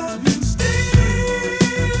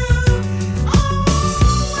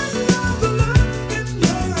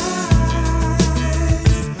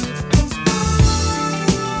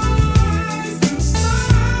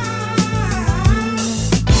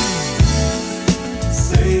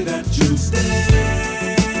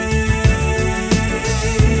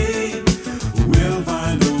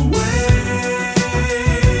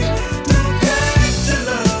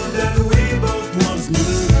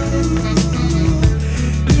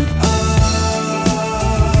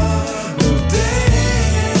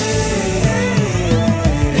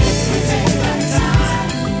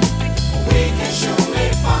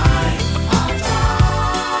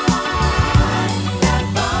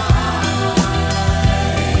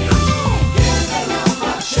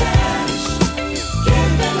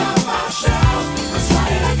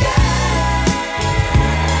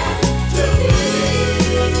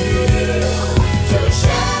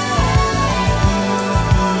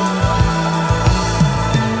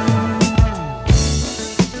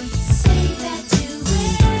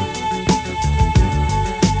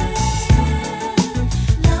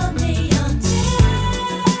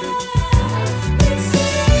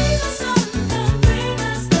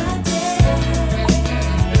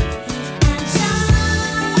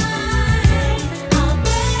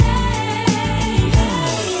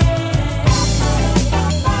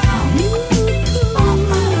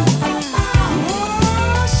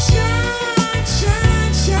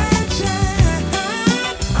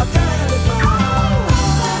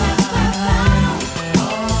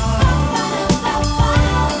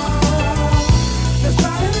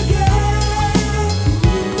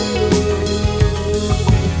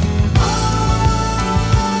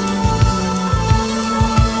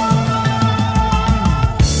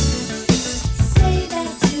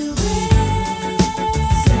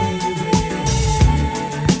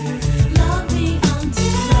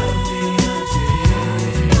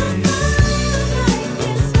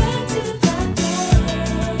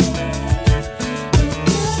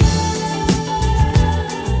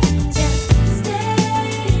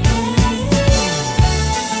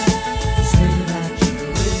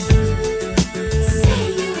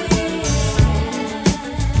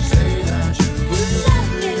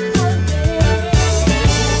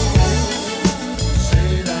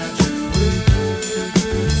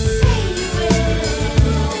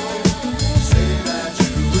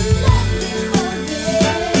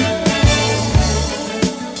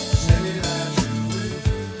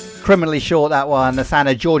 Criminally short, that one. The sound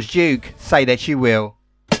of George Duke, Say That You Will.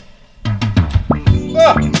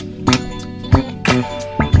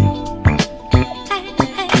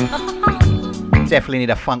 Definitely need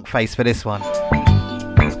a funk face for this one.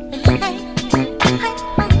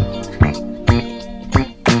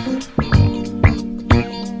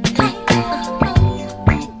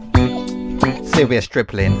 Sylvia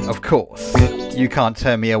Stripling, of course. You Can't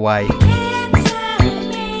Turn Me Away.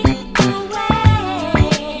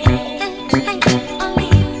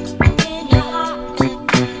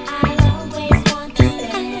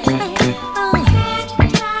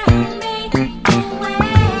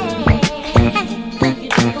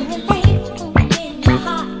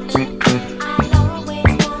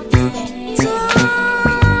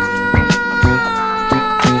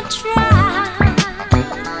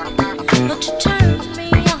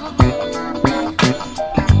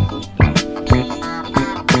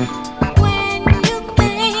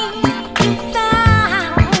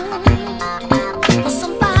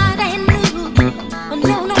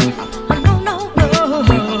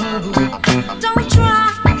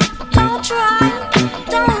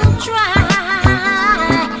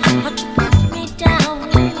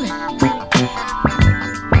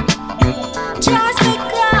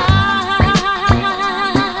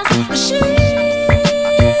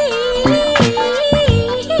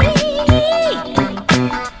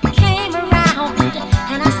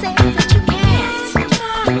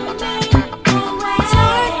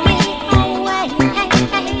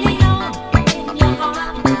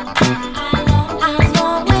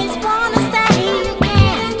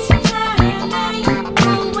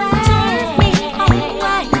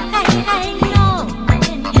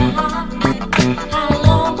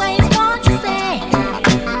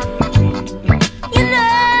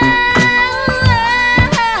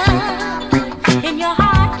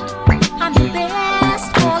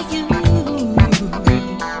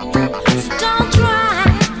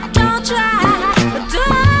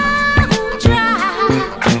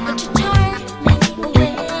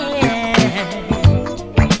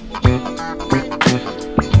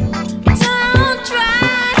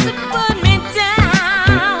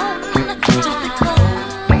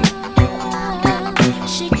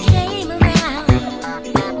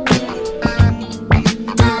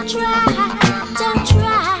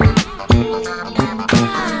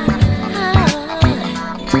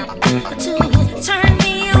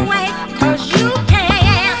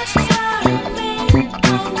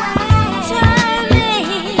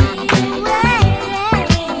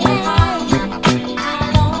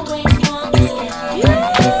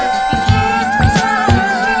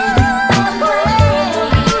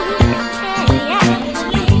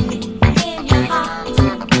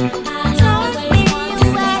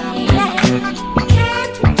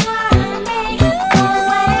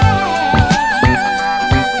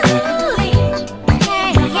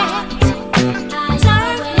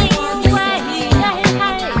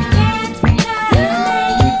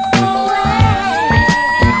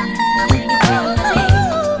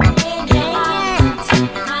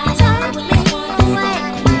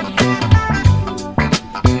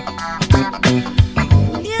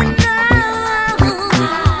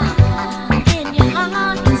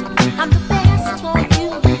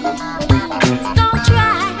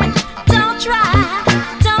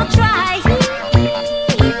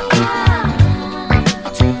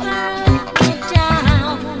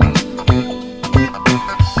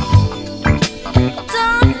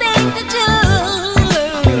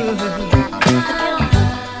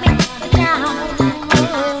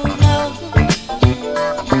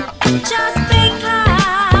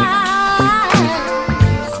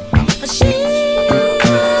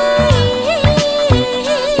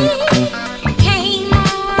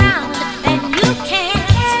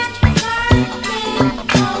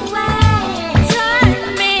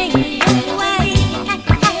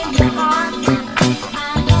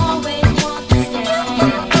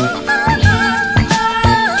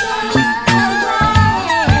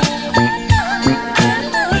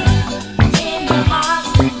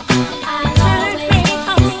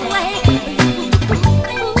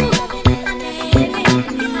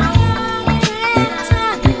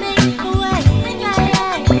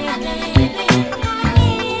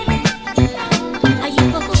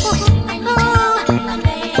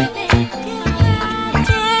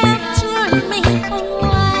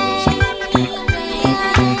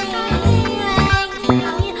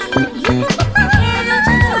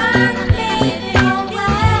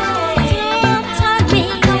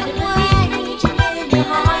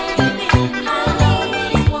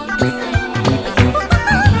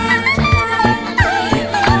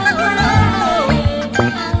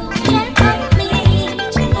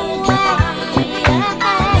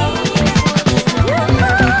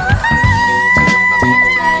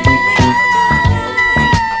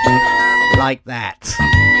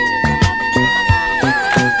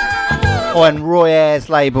 on Roy Ayers'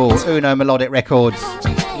 label, Uno Melodic Records,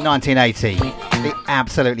 1980. The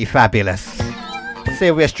absolutely fabulous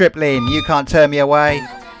Sylvia Stripling, You Can't Turn Me Away.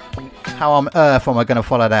 How on earth am I going to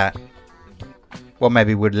follow that? Well,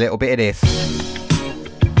 maybe with a little bit of this.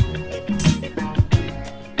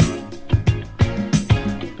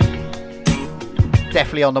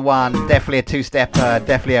 Definitely on the one, definitely a two-stepper,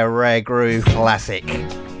 definitely a rare groove classic.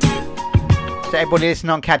 So everybody listen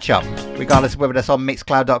on catch up, regardless of whether that's on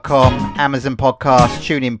mixcloud.com, Amazon Podcasts,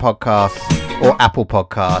 TuneIn Podcasts, or Apple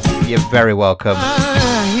Podcasts. You're very welcome.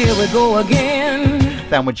 Here we go again.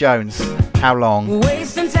 Thelma Jones, How Long?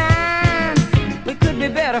 Wasting time, we could be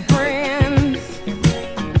better friends.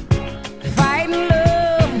 Fighting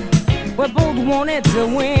love, we both wanted to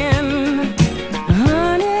win.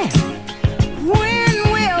 Honey,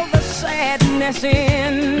 when will the sadness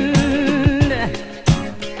end?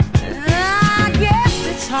 I guess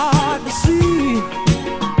it's hard to see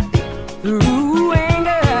through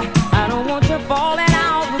anger. I don't want you falling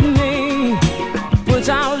out with me. Puts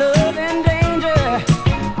our love in danger.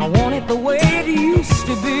 I want it the way it used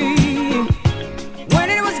to be. When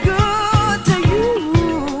it was good to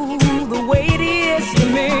you, the way it is to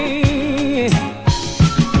me.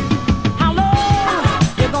 How long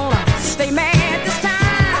you gonna stay mad this time?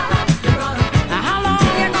 How long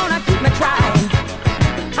you gonna keep me trying?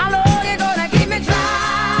 How long you gonna keep me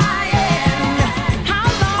trying? How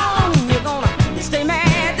long you gonna stay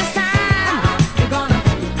mad this time?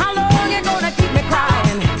 How long you gonna keep me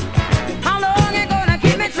crying? How long you gonna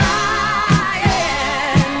keep me trying?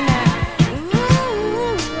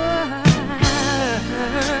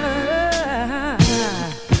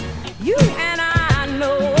 You and I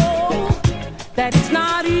know that it's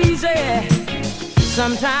not easy.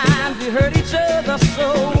 Sometimes we hurt each other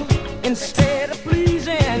so. Instead of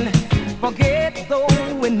pleasing, forget though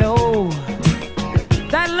we know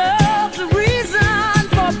that love's the reason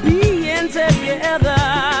for being together.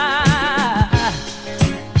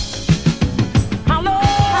 How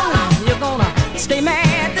long you gonna stay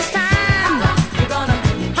mad this time?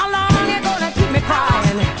 How long you gonna keep me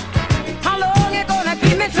crying? How long you gonna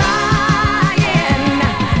keep me trying?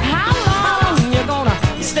 How long you gonna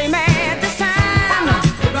stay mad this time?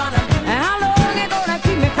 How long you gonna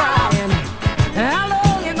keep me crying? How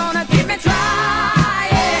long you gonna keep me trying?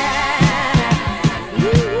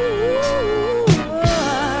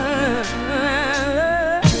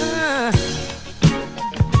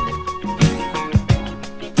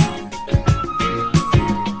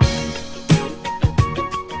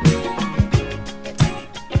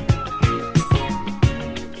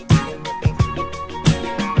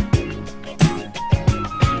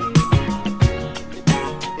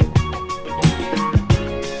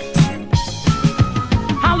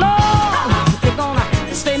 How long you gonna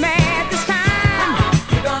stay mad this time?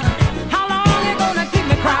 How long you gonna keep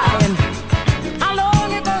me crying? How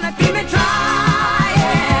long you gonna keep me trying?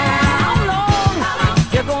 How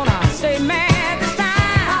long you gonna stay mad this time?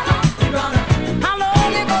 How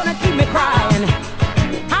long you gonna keep me crying?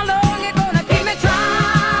 How long you gonna keep me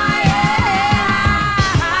trying?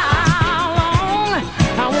 How long?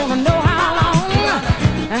 I wanna know how long.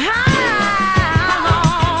 How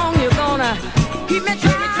long you gonna keep me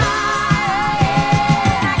trying?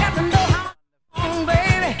 I got to know how long,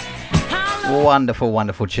 baby. How long? Wonderful,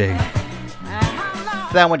 wonderful tune.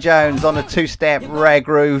 Thelma Jones on a two-step rare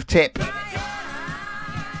groove tip.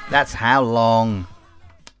 That's How Long.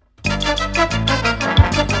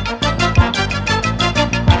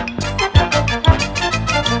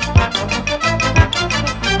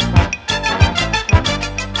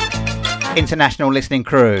 International listening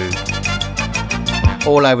crew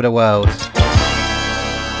all over the world.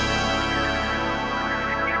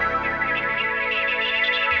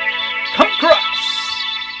 Come across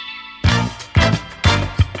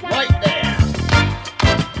right there.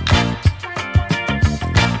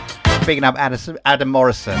 Bigging up Adam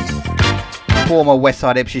Morrison, former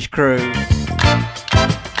Westside Ipswich crew,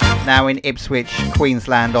 now in Ipswich,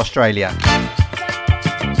 Queensland, Australia.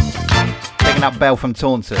 Bigging up Belle from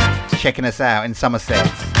Taunton, checking us out in Somerset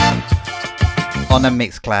on the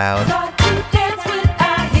Mixcloud. Start to dance when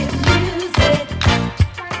I hear music.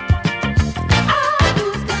 I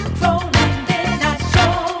lose control and then I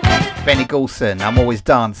show it. Benny Goulson, I'm always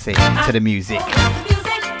dancing to the music. The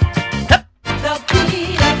music, the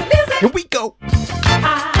beat of the music. Here we go.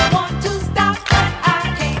 I want to stop, but I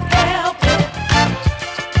can't help it.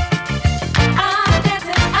 I'm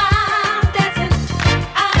dancing, I'm dancing,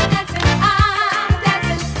 I'm dancing, I'm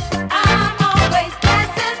dancing. I'm always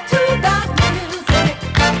dancing to the music.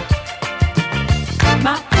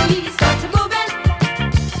 My feet start to moving,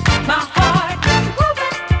 my heart is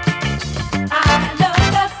moving.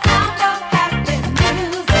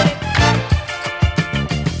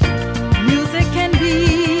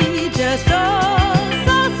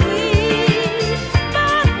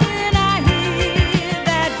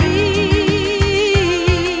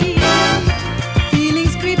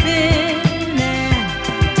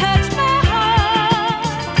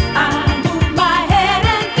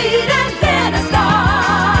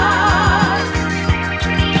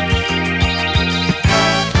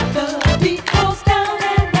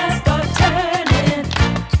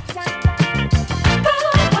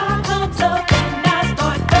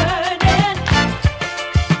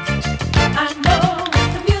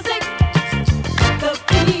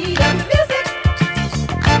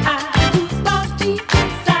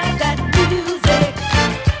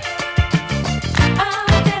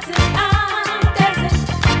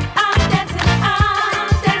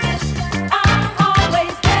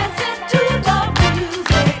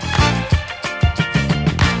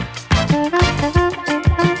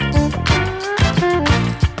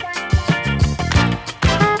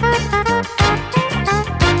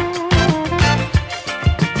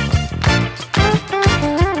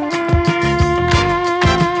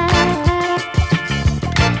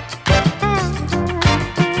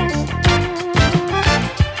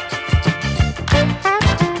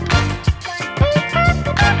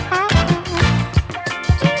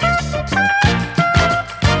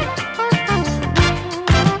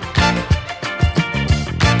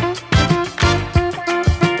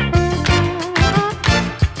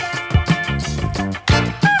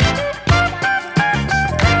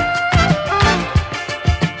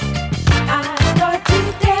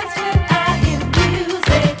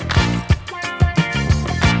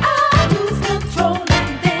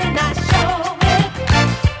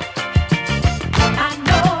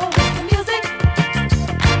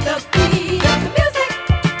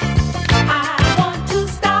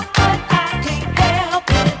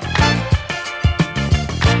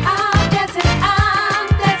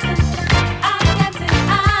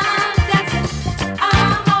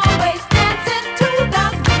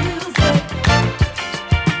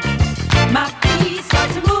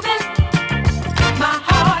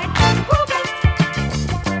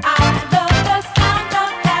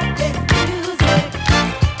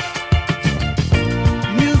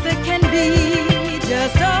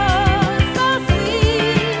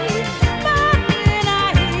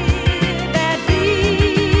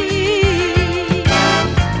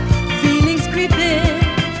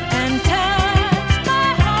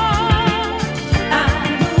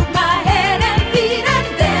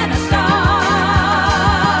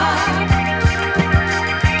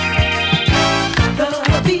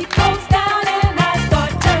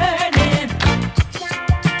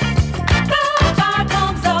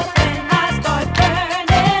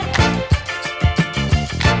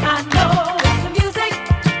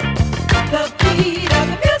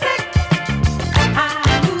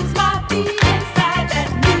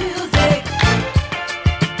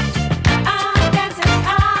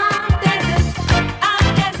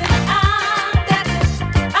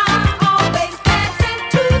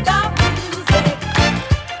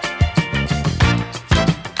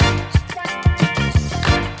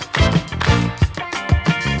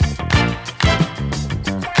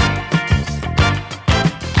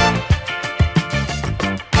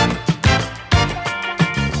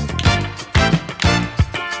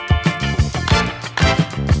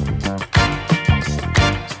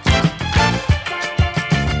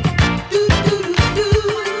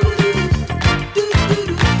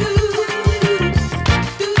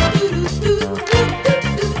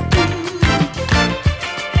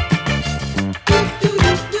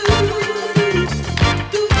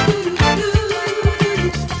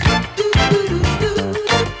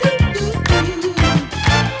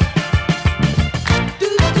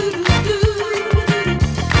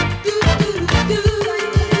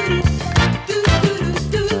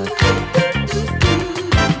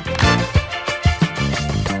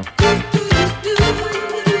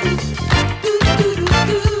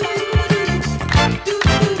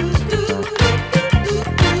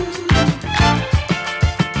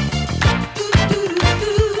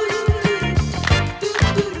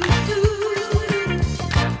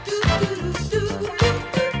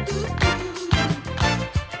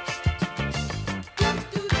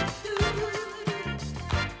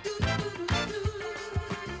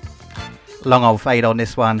 long old fade on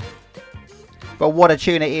this one. But what a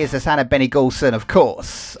tune it is, the sound of Benny Golson, of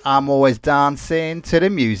course. I'm always dancing to the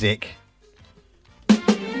music.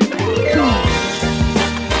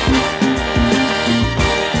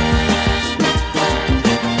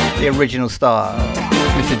 The original style,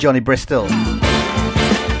 Mr. Johnny Bristol.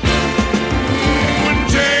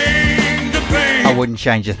 I wouldn't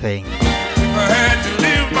change a thing. I had to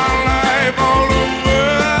live my life all over.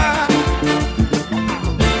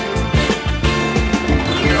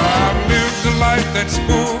 I've lived a life that's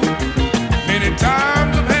full. Many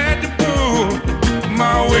times I've had to pull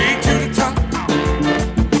my way to the top,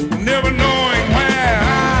 never knowing where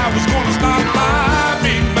I was gonna stop. I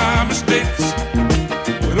made my mistakes,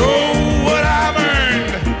 but oh, what I've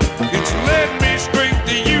earned, it's led me straight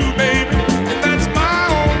to you, baby. And that's my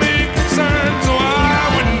only concern. So I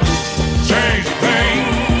wouldn't change a thing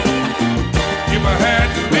if I had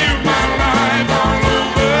to live my life all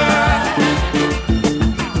over.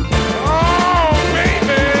 Oh,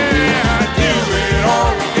 baby, I'd do it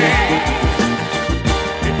all again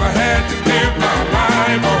if I had to live my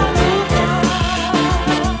life all over.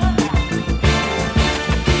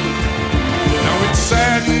 Now it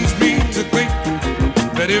saddens me to think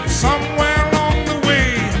that if somewhere along the way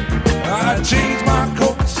I changed my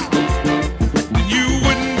course, then you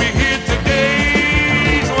wouldn't be here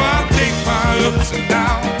today. So I'll take my ups and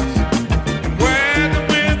downs and wear them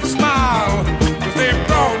with a smile, 'cause they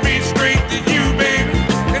brought me straight to you, baby,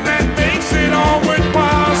 and that makes it all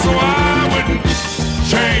worthwhile. So I wouldn't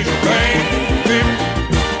change a thing, baby,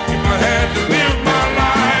 if I had to live my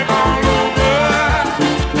life all over.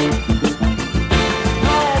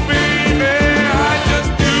 Oh, baby, I'd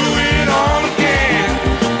just do it all again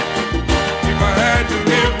if I had to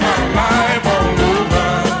live my life all over.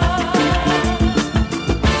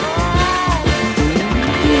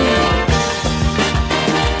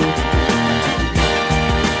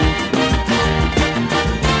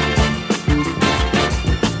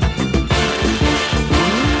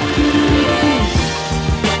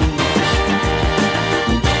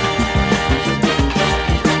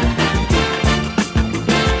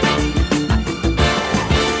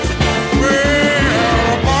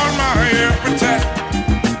 Well, upon my epitaph,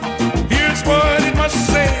 here's what it must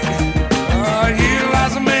say. Here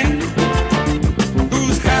lies a man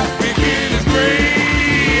who's happy in his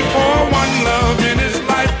grave, for one love in his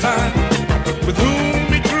lifetime, with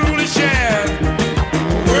whom he truly shared a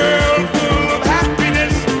world full of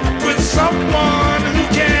happiness with someone who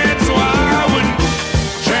cared. So I wouldn't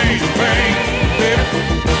change a thing, baby,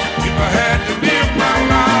 if I had to live my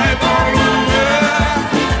life all over.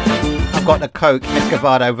 I've got the Coke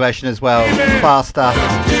Escovado version as well, faster.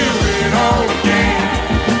 Do it all again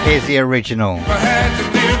Here's the original, if I had to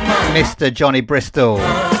live my Mr. Johnny Bristol. oh,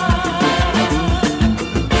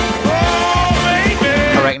 baby.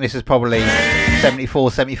 I reckon this is probably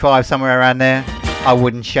 74, 75, somewhere around there. I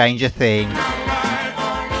wouldn't change a thing.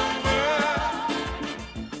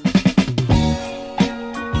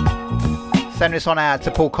 Send this on out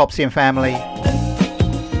to Paul Copsey and family.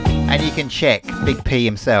 And you can check Big P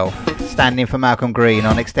himself, standing for Malcolm Green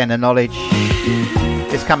on Extended Knowledge.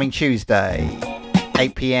 This coming Tuesday,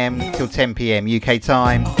 8 PM till 10 PM UK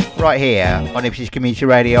time, right here on Ipswich Community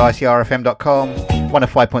Radio, ICRFM.com,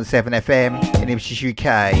 105.7 FM in Ipswich, UK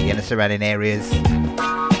and the surrounding areas.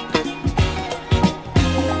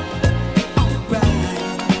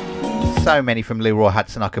 So many from Leroy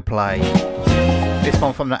Hudson I could play. This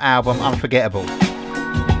one from the album Unforgettable.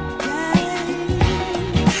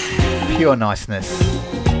 Pure niceness.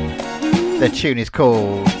 The tune is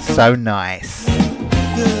called So Nice.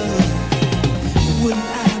 Wouldn't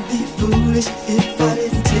I be foolish if I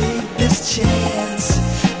didn't take this chance,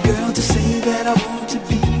 girl, to say that I want to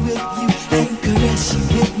be with you and caress you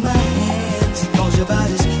with my hands, 'cause your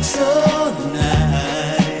body's so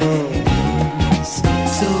nice,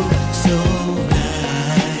 so nice.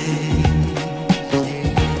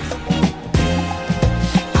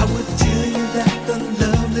 I would tell you that the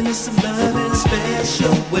loveliness of love in a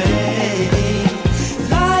special way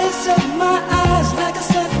lights up my eyes like a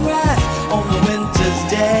sunrise on a winter's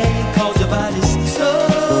day, 'cause your body's so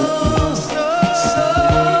nice, so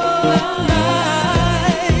nice,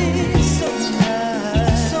 so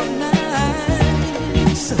nice,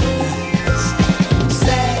 so nice.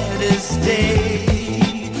 Saddest day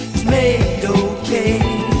is made okay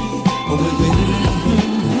when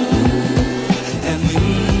and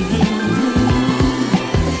when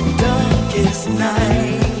darkest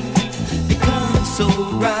night becomes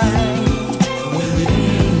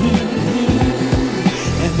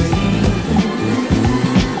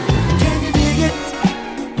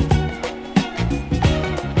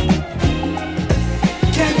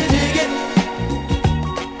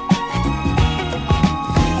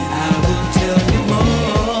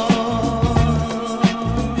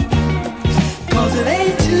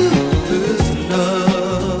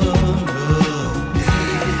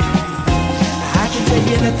tell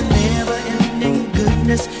you that the never-ending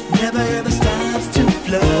goodness never ever stops to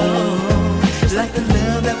flow. It's like the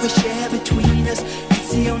love that we share between us.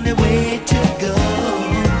 It's the only way to go.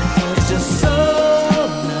 It's just so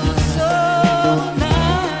nice, so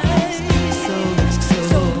nice, so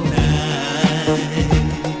nice.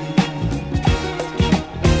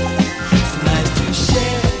 It's nice to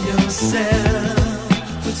share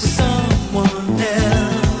yourself with someone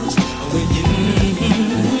else when you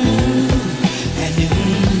and you.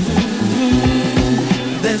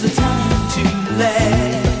 There's a time to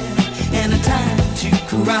laugh and a time to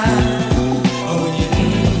cry. Oh, when you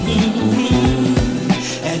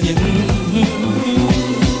and you.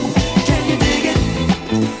 Can you dig it?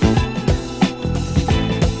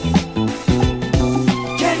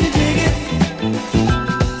 Can you dig it?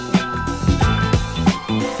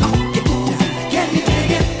 Oh, get it down. Can you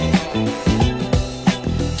dig it?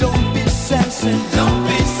 Don't be sassy. Don't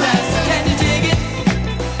be sassy. Can you dig it?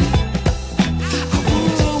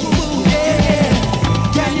 Ooh, yeah.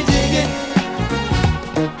 Can you dig it?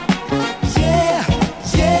 Yeah,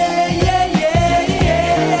 yeah, yeah, yeah, yeah.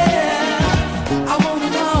 I wanna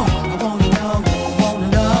know, I wanna know, I wanna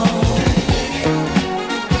know.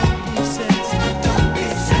 Be sassy, don't be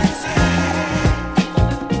sassy.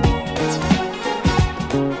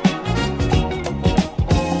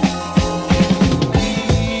 We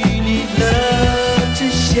need love to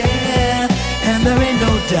share, and there ain't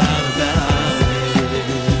no doubt about it.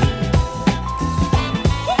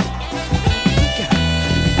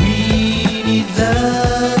 We need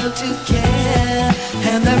love to care,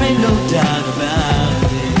 and there ain't no doubt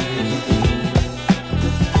about it.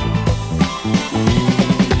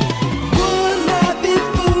 Would I be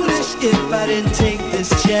foolish if I didn't take this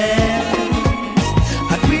chance?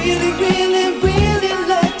 I'd really, really, really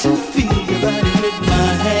like to feel your body with my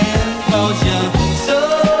hand. 'Cause you're so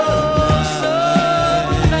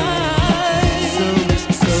nice,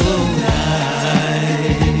 so nice.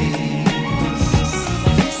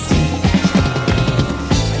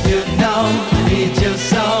 You know I need your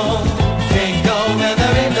soul. Can't go where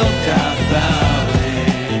there ain't no doubt about it.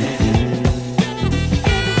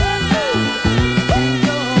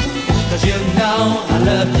 'Cause you know I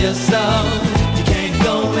love you so. You can't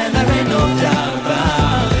go where there ain't no doubt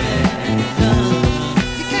about it.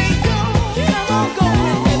 You can't go, come on, go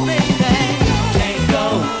with me, baby. Can't go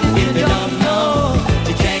if you don't know.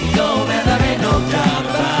 You can't go where there ain't no doubt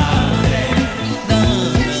about it.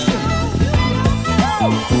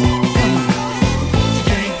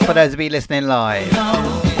 For those of you listening live,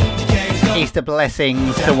 Easter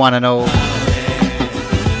blessings to one and all.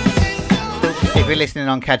 If you're listening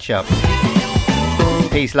on catch up,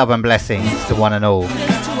 peace, love and blessings to one and all.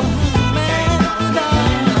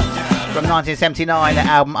 From 1979, the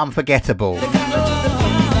album Unforgettable.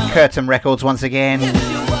 Curtain Records once again.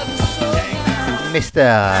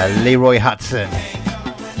 Mr. Leroy Hudson.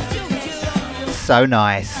 So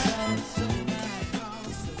nice.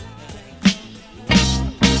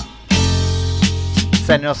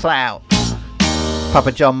 Sending us out.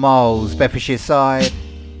 Papa John Moles, Bedfordshire Side,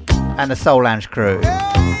 and the Soul Lounge crew.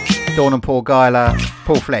 Dawn and Paul Geiler,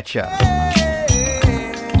 Paul Fletcher,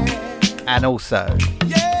 and also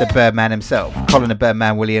the Birdman himself, Colin the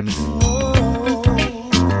Birdman Williams.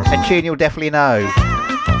 A tune you'll definitely know,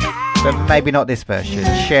 but maybe not this version.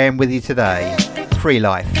 Sharing with you today, Free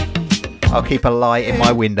Life. I'll keep a light in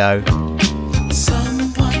my window.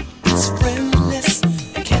 Someone is friendless,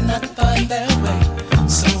 cannot find their way.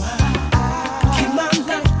 So I keep my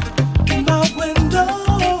light in my window.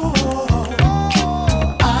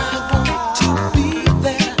 I want to be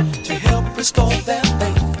there to help restore their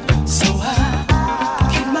faith. So I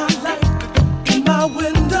keep my light in my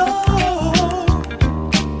window.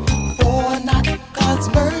 For not God's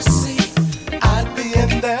mercy, I'd be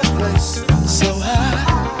in their place. So I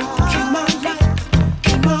keep my light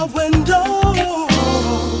in my window.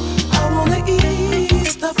 I wanna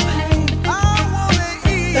ease the pain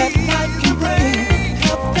that light can bring.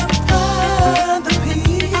 Help them find the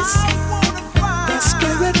peace that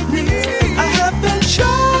spirit needs. I have been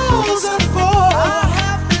chosen for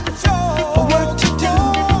a work to do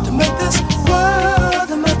to make this world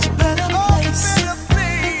a much better place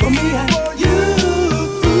for me and you.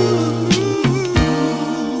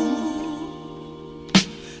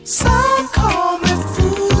 Some call me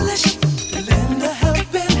foolish to lend a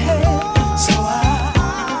helping hand, so I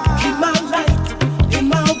keep my light in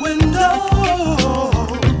my window.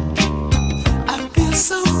 I feel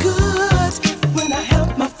so good when I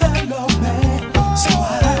help my fellow man, so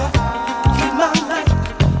I keep my light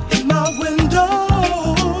in my window.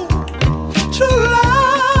 True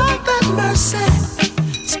love and mercy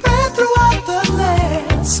spread throughout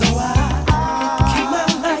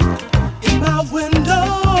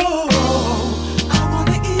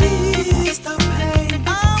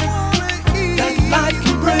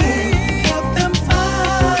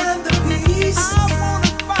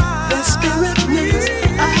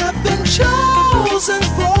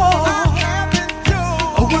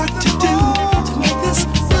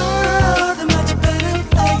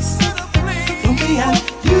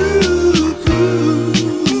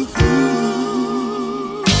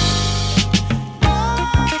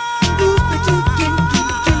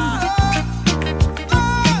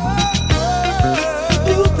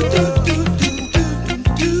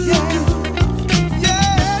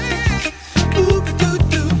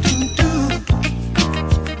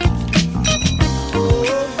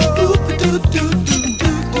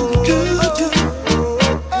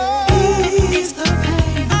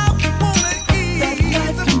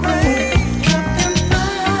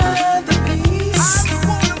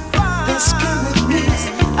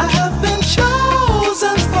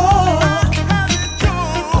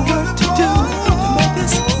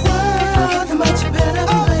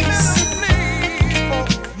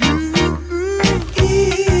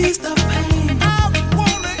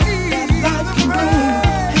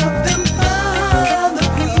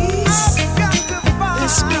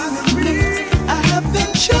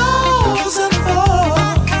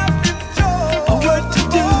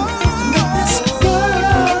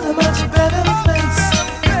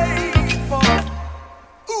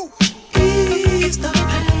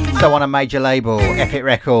Also on a major label, Epic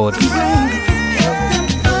Records.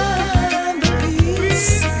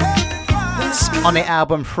 On the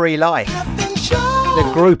album Free Life.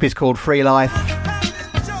 The group is called Free Life.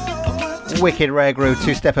 Wicked rare groove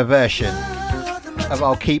two-stepper version of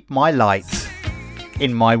I'll Keep My Light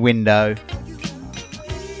in My Window.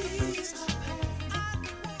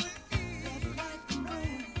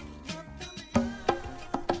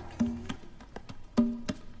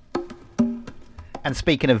 And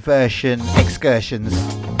speaking of version excursions,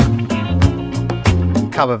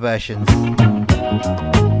 cover versions,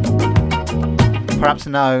 perhaps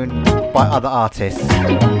known by other artists,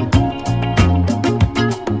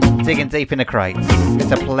 digging deep in the crates.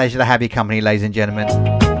 It's a pleasure to have your company, ladies and gentlemen.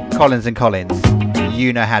 Collins and Collins,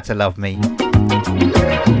 You Know How to Love Me.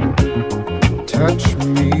 Touch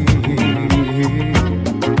me.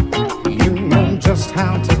 You know just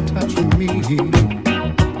how to touch me.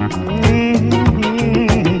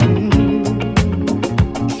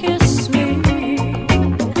 Kiss me,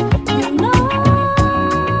 you know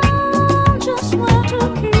just where to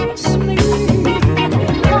kiss me.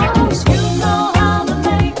 'Cause you know how to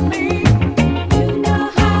make me, you know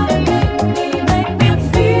how to make me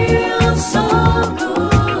feel so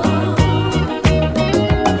good.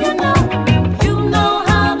 You know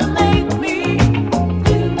how to make me,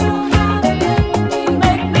 you know how to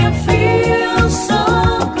make me feel so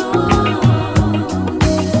good.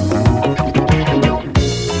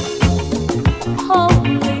 Hold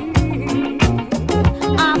me,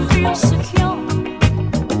 I feel secure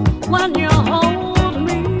when you hold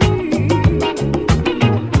me.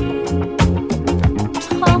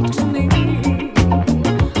 Talk to me,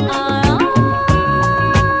 I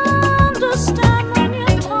understand when you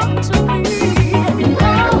talk to me.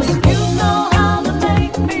 'Cause you know how to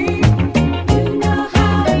make me, you know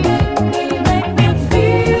how to make me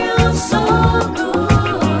feel so good.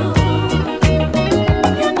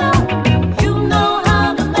 You know how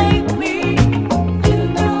to make me, you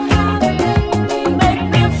know how to make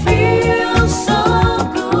me feel so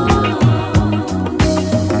good.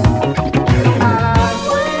 I've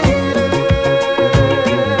waited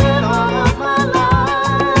all of my life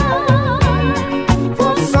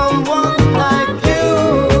For someone like you.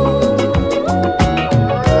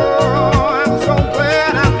 Oh, I'm so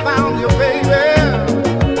glad I found you, baby.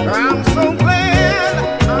 I'm so glad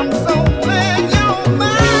you're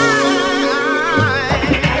mine.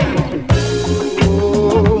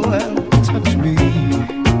 Oh, touch me.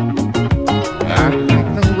 I like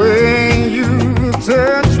the way you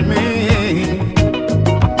touch me.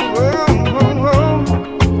 Oh, oh, oh.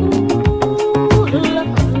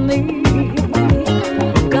 Love me,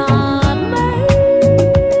 God made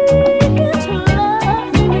you to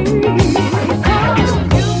love me. 'Cause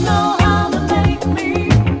you know how to make me,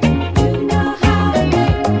 you know how to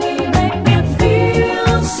make me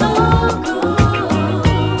feel so good.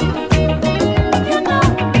 You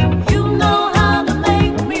know how to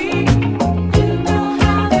make me, you know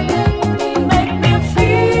how to make me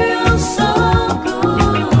feel so good.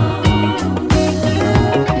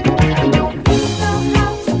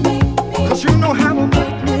 'Cause you know how to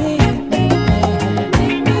make me.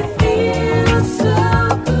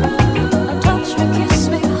 Touch me, kiss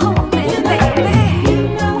me, hold me, baby.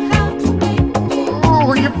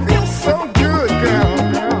 Oh, you feel so good, girl.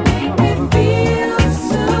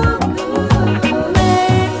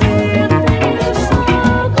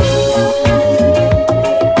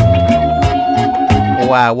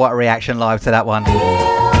 Wow, what a reaction live to that one.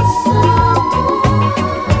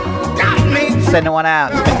 Got me. Sending one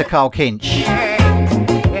out to Mr. Carl Kinch,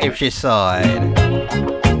 Ipswich side.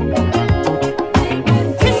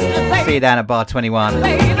 See you down at Bar 21,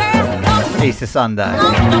 Easter Sunday.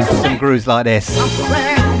 Some grooves like this. If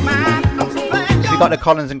you got the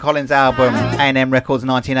Collins and Collins album, A&M Records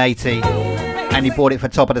 1980, and you bought it for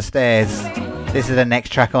Top of the Stairs, this is the next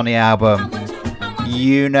track on the album.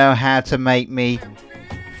 You Know How to Make Me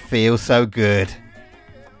Feel So Good.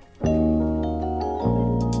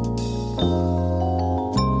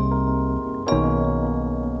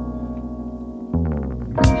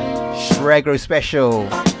 Reggae special,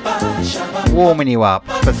 warming you up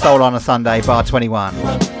for Soul on a Sunday, Bar 21,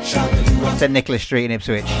 St Nicholas Street in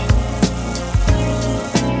Ipswich.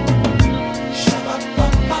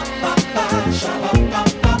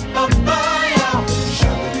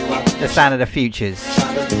 The sound of the futures.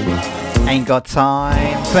 Ain't got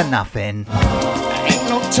time for nothing. Ain't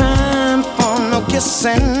no time for no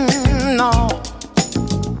kissing, no.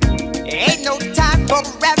 Ain't no time for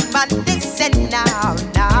reminiscing now,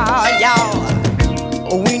 y'all.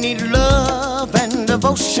 We need love and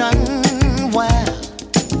devotion. Well,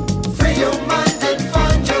 free your mind and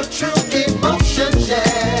find your truth.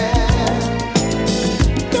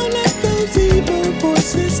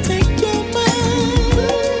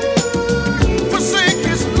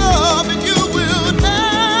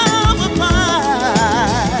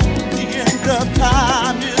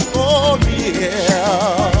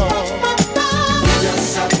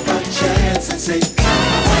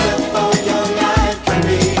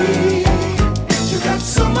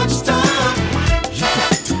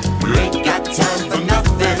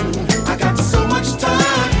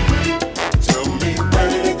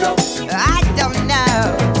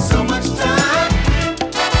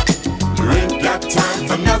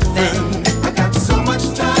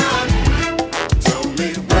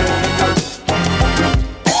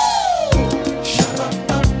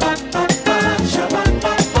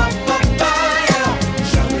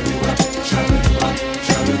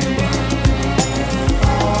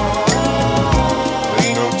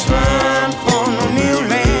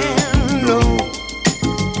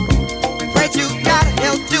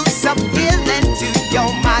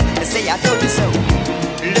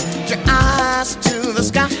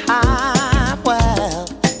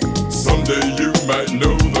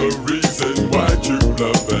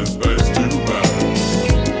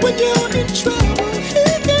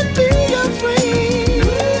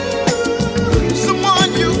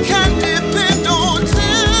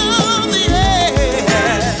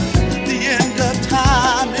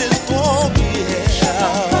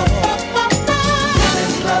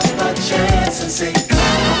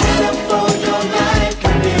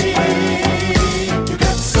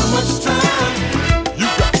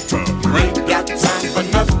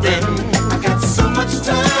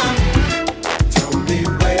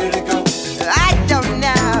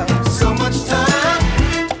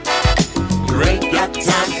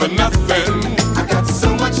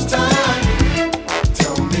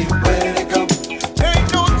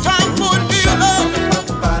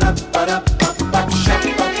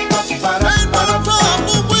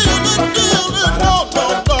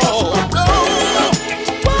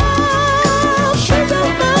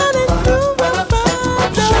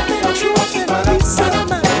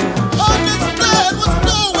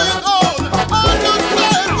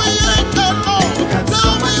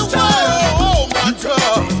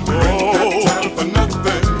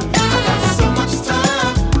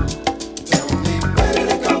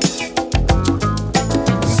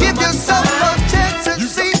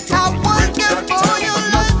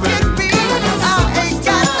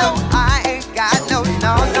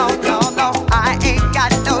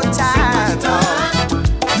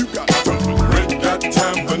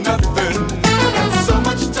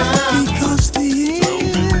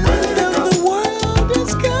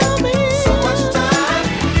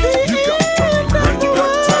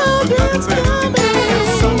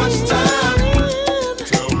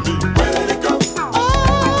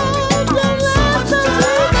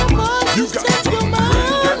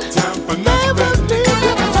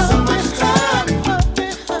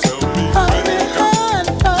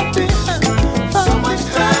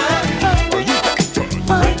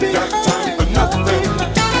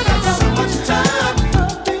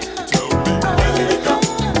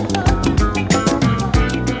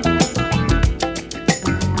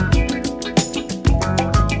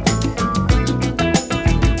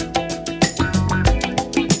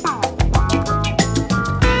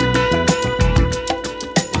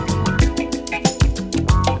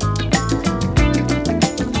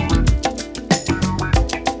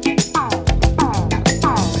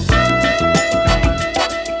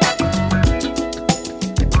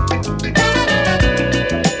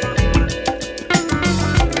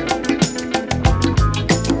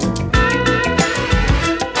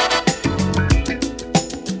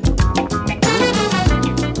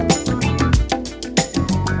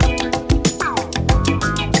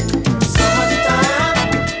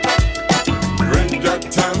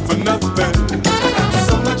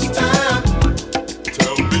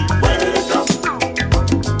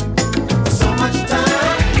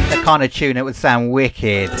 kind of tune that would sound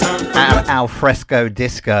wicked out of al fresco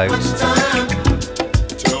disco. You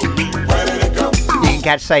can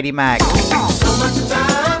catch Sadie Mack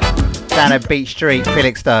down at Beach Street,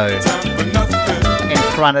 Felixstowe, in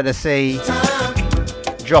front of the sea,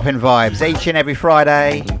 dropping vibes each and every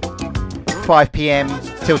Friday, 5 p.m.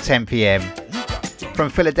 till 10 p.m. From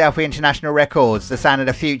Philadelphia International Records, the sound of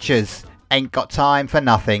the futures, Ain't Got Time for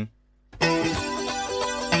Nothing.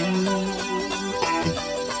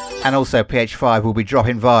 And also PH5 will be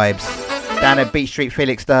dropping vibes down at Beach Street,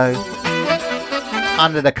 Felixstowe,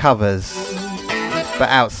 under the covers, but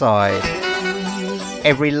outside,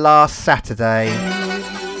 every last Saturday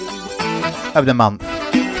of the month,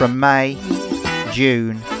 from May,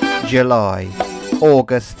 June, July,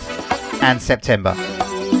 August and September.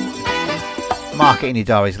 Mark it in your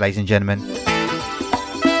diaries, ladies and gentlemen.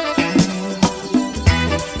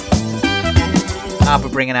 I'll be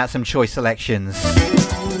bringing out some choice selections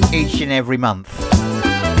each and every month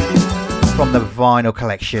from the vinyl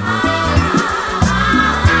collection.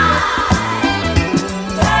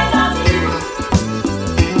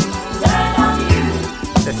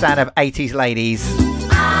 The sound of 80s ladies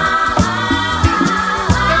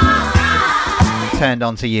turned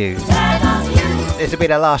on to you. This will be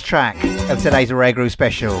the last track of today's Rare Groove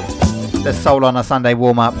special, the Soul on a Sunday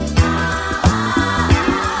warm-up.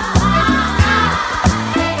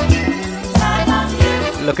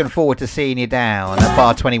 Looking forward to seeing you down at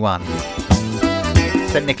Bar 21,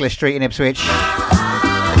 St Nicholas Street in Ipswich.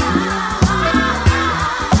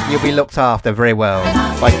 You'll be looked after very well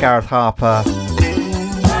by Gareth Harper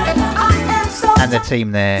and the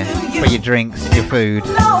team there for your drinks, your food,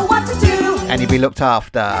 and you'll be looked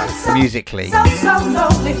after musically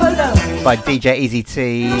by DJ Easy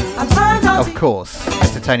T, of course,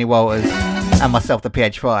 Mr. Tony Walters, and myself, the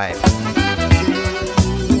PH5.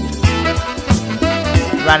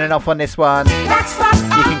 Rounding off on this one, you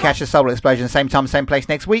can catch the Soul Explosion same time, same place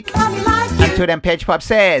next week. Until then, PH5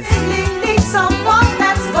 says,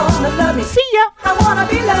 see ya. I wanna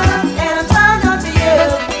be loved and I'm turned on to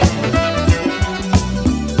you.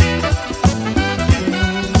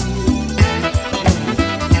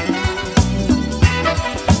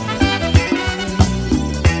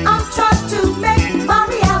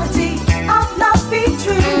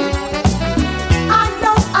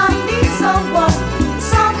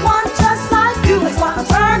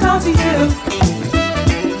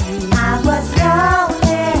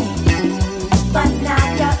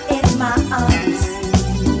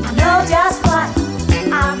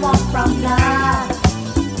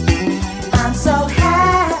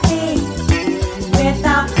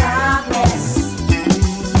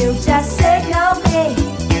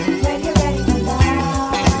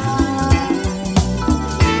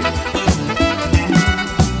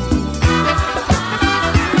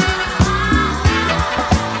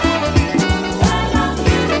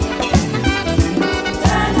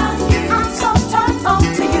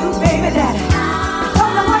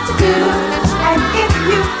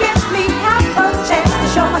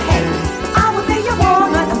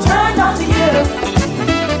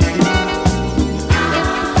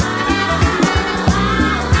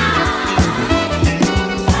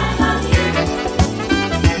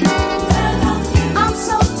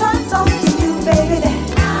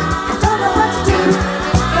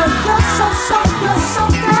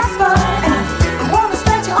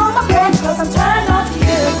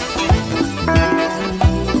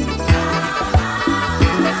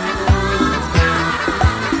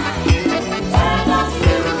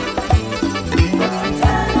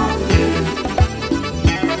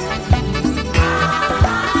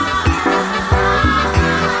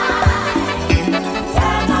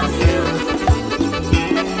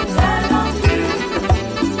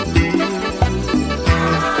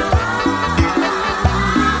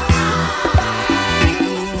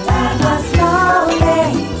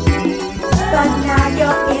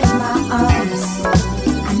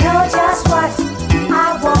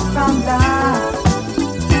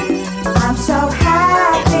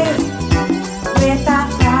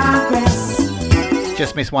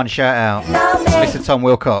 Missed one shout out, Mr. Tom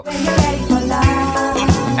Wilcox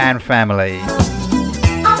and family.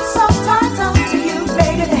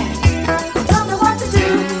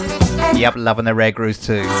 Yep, loving the Rare Grooves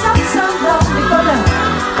too.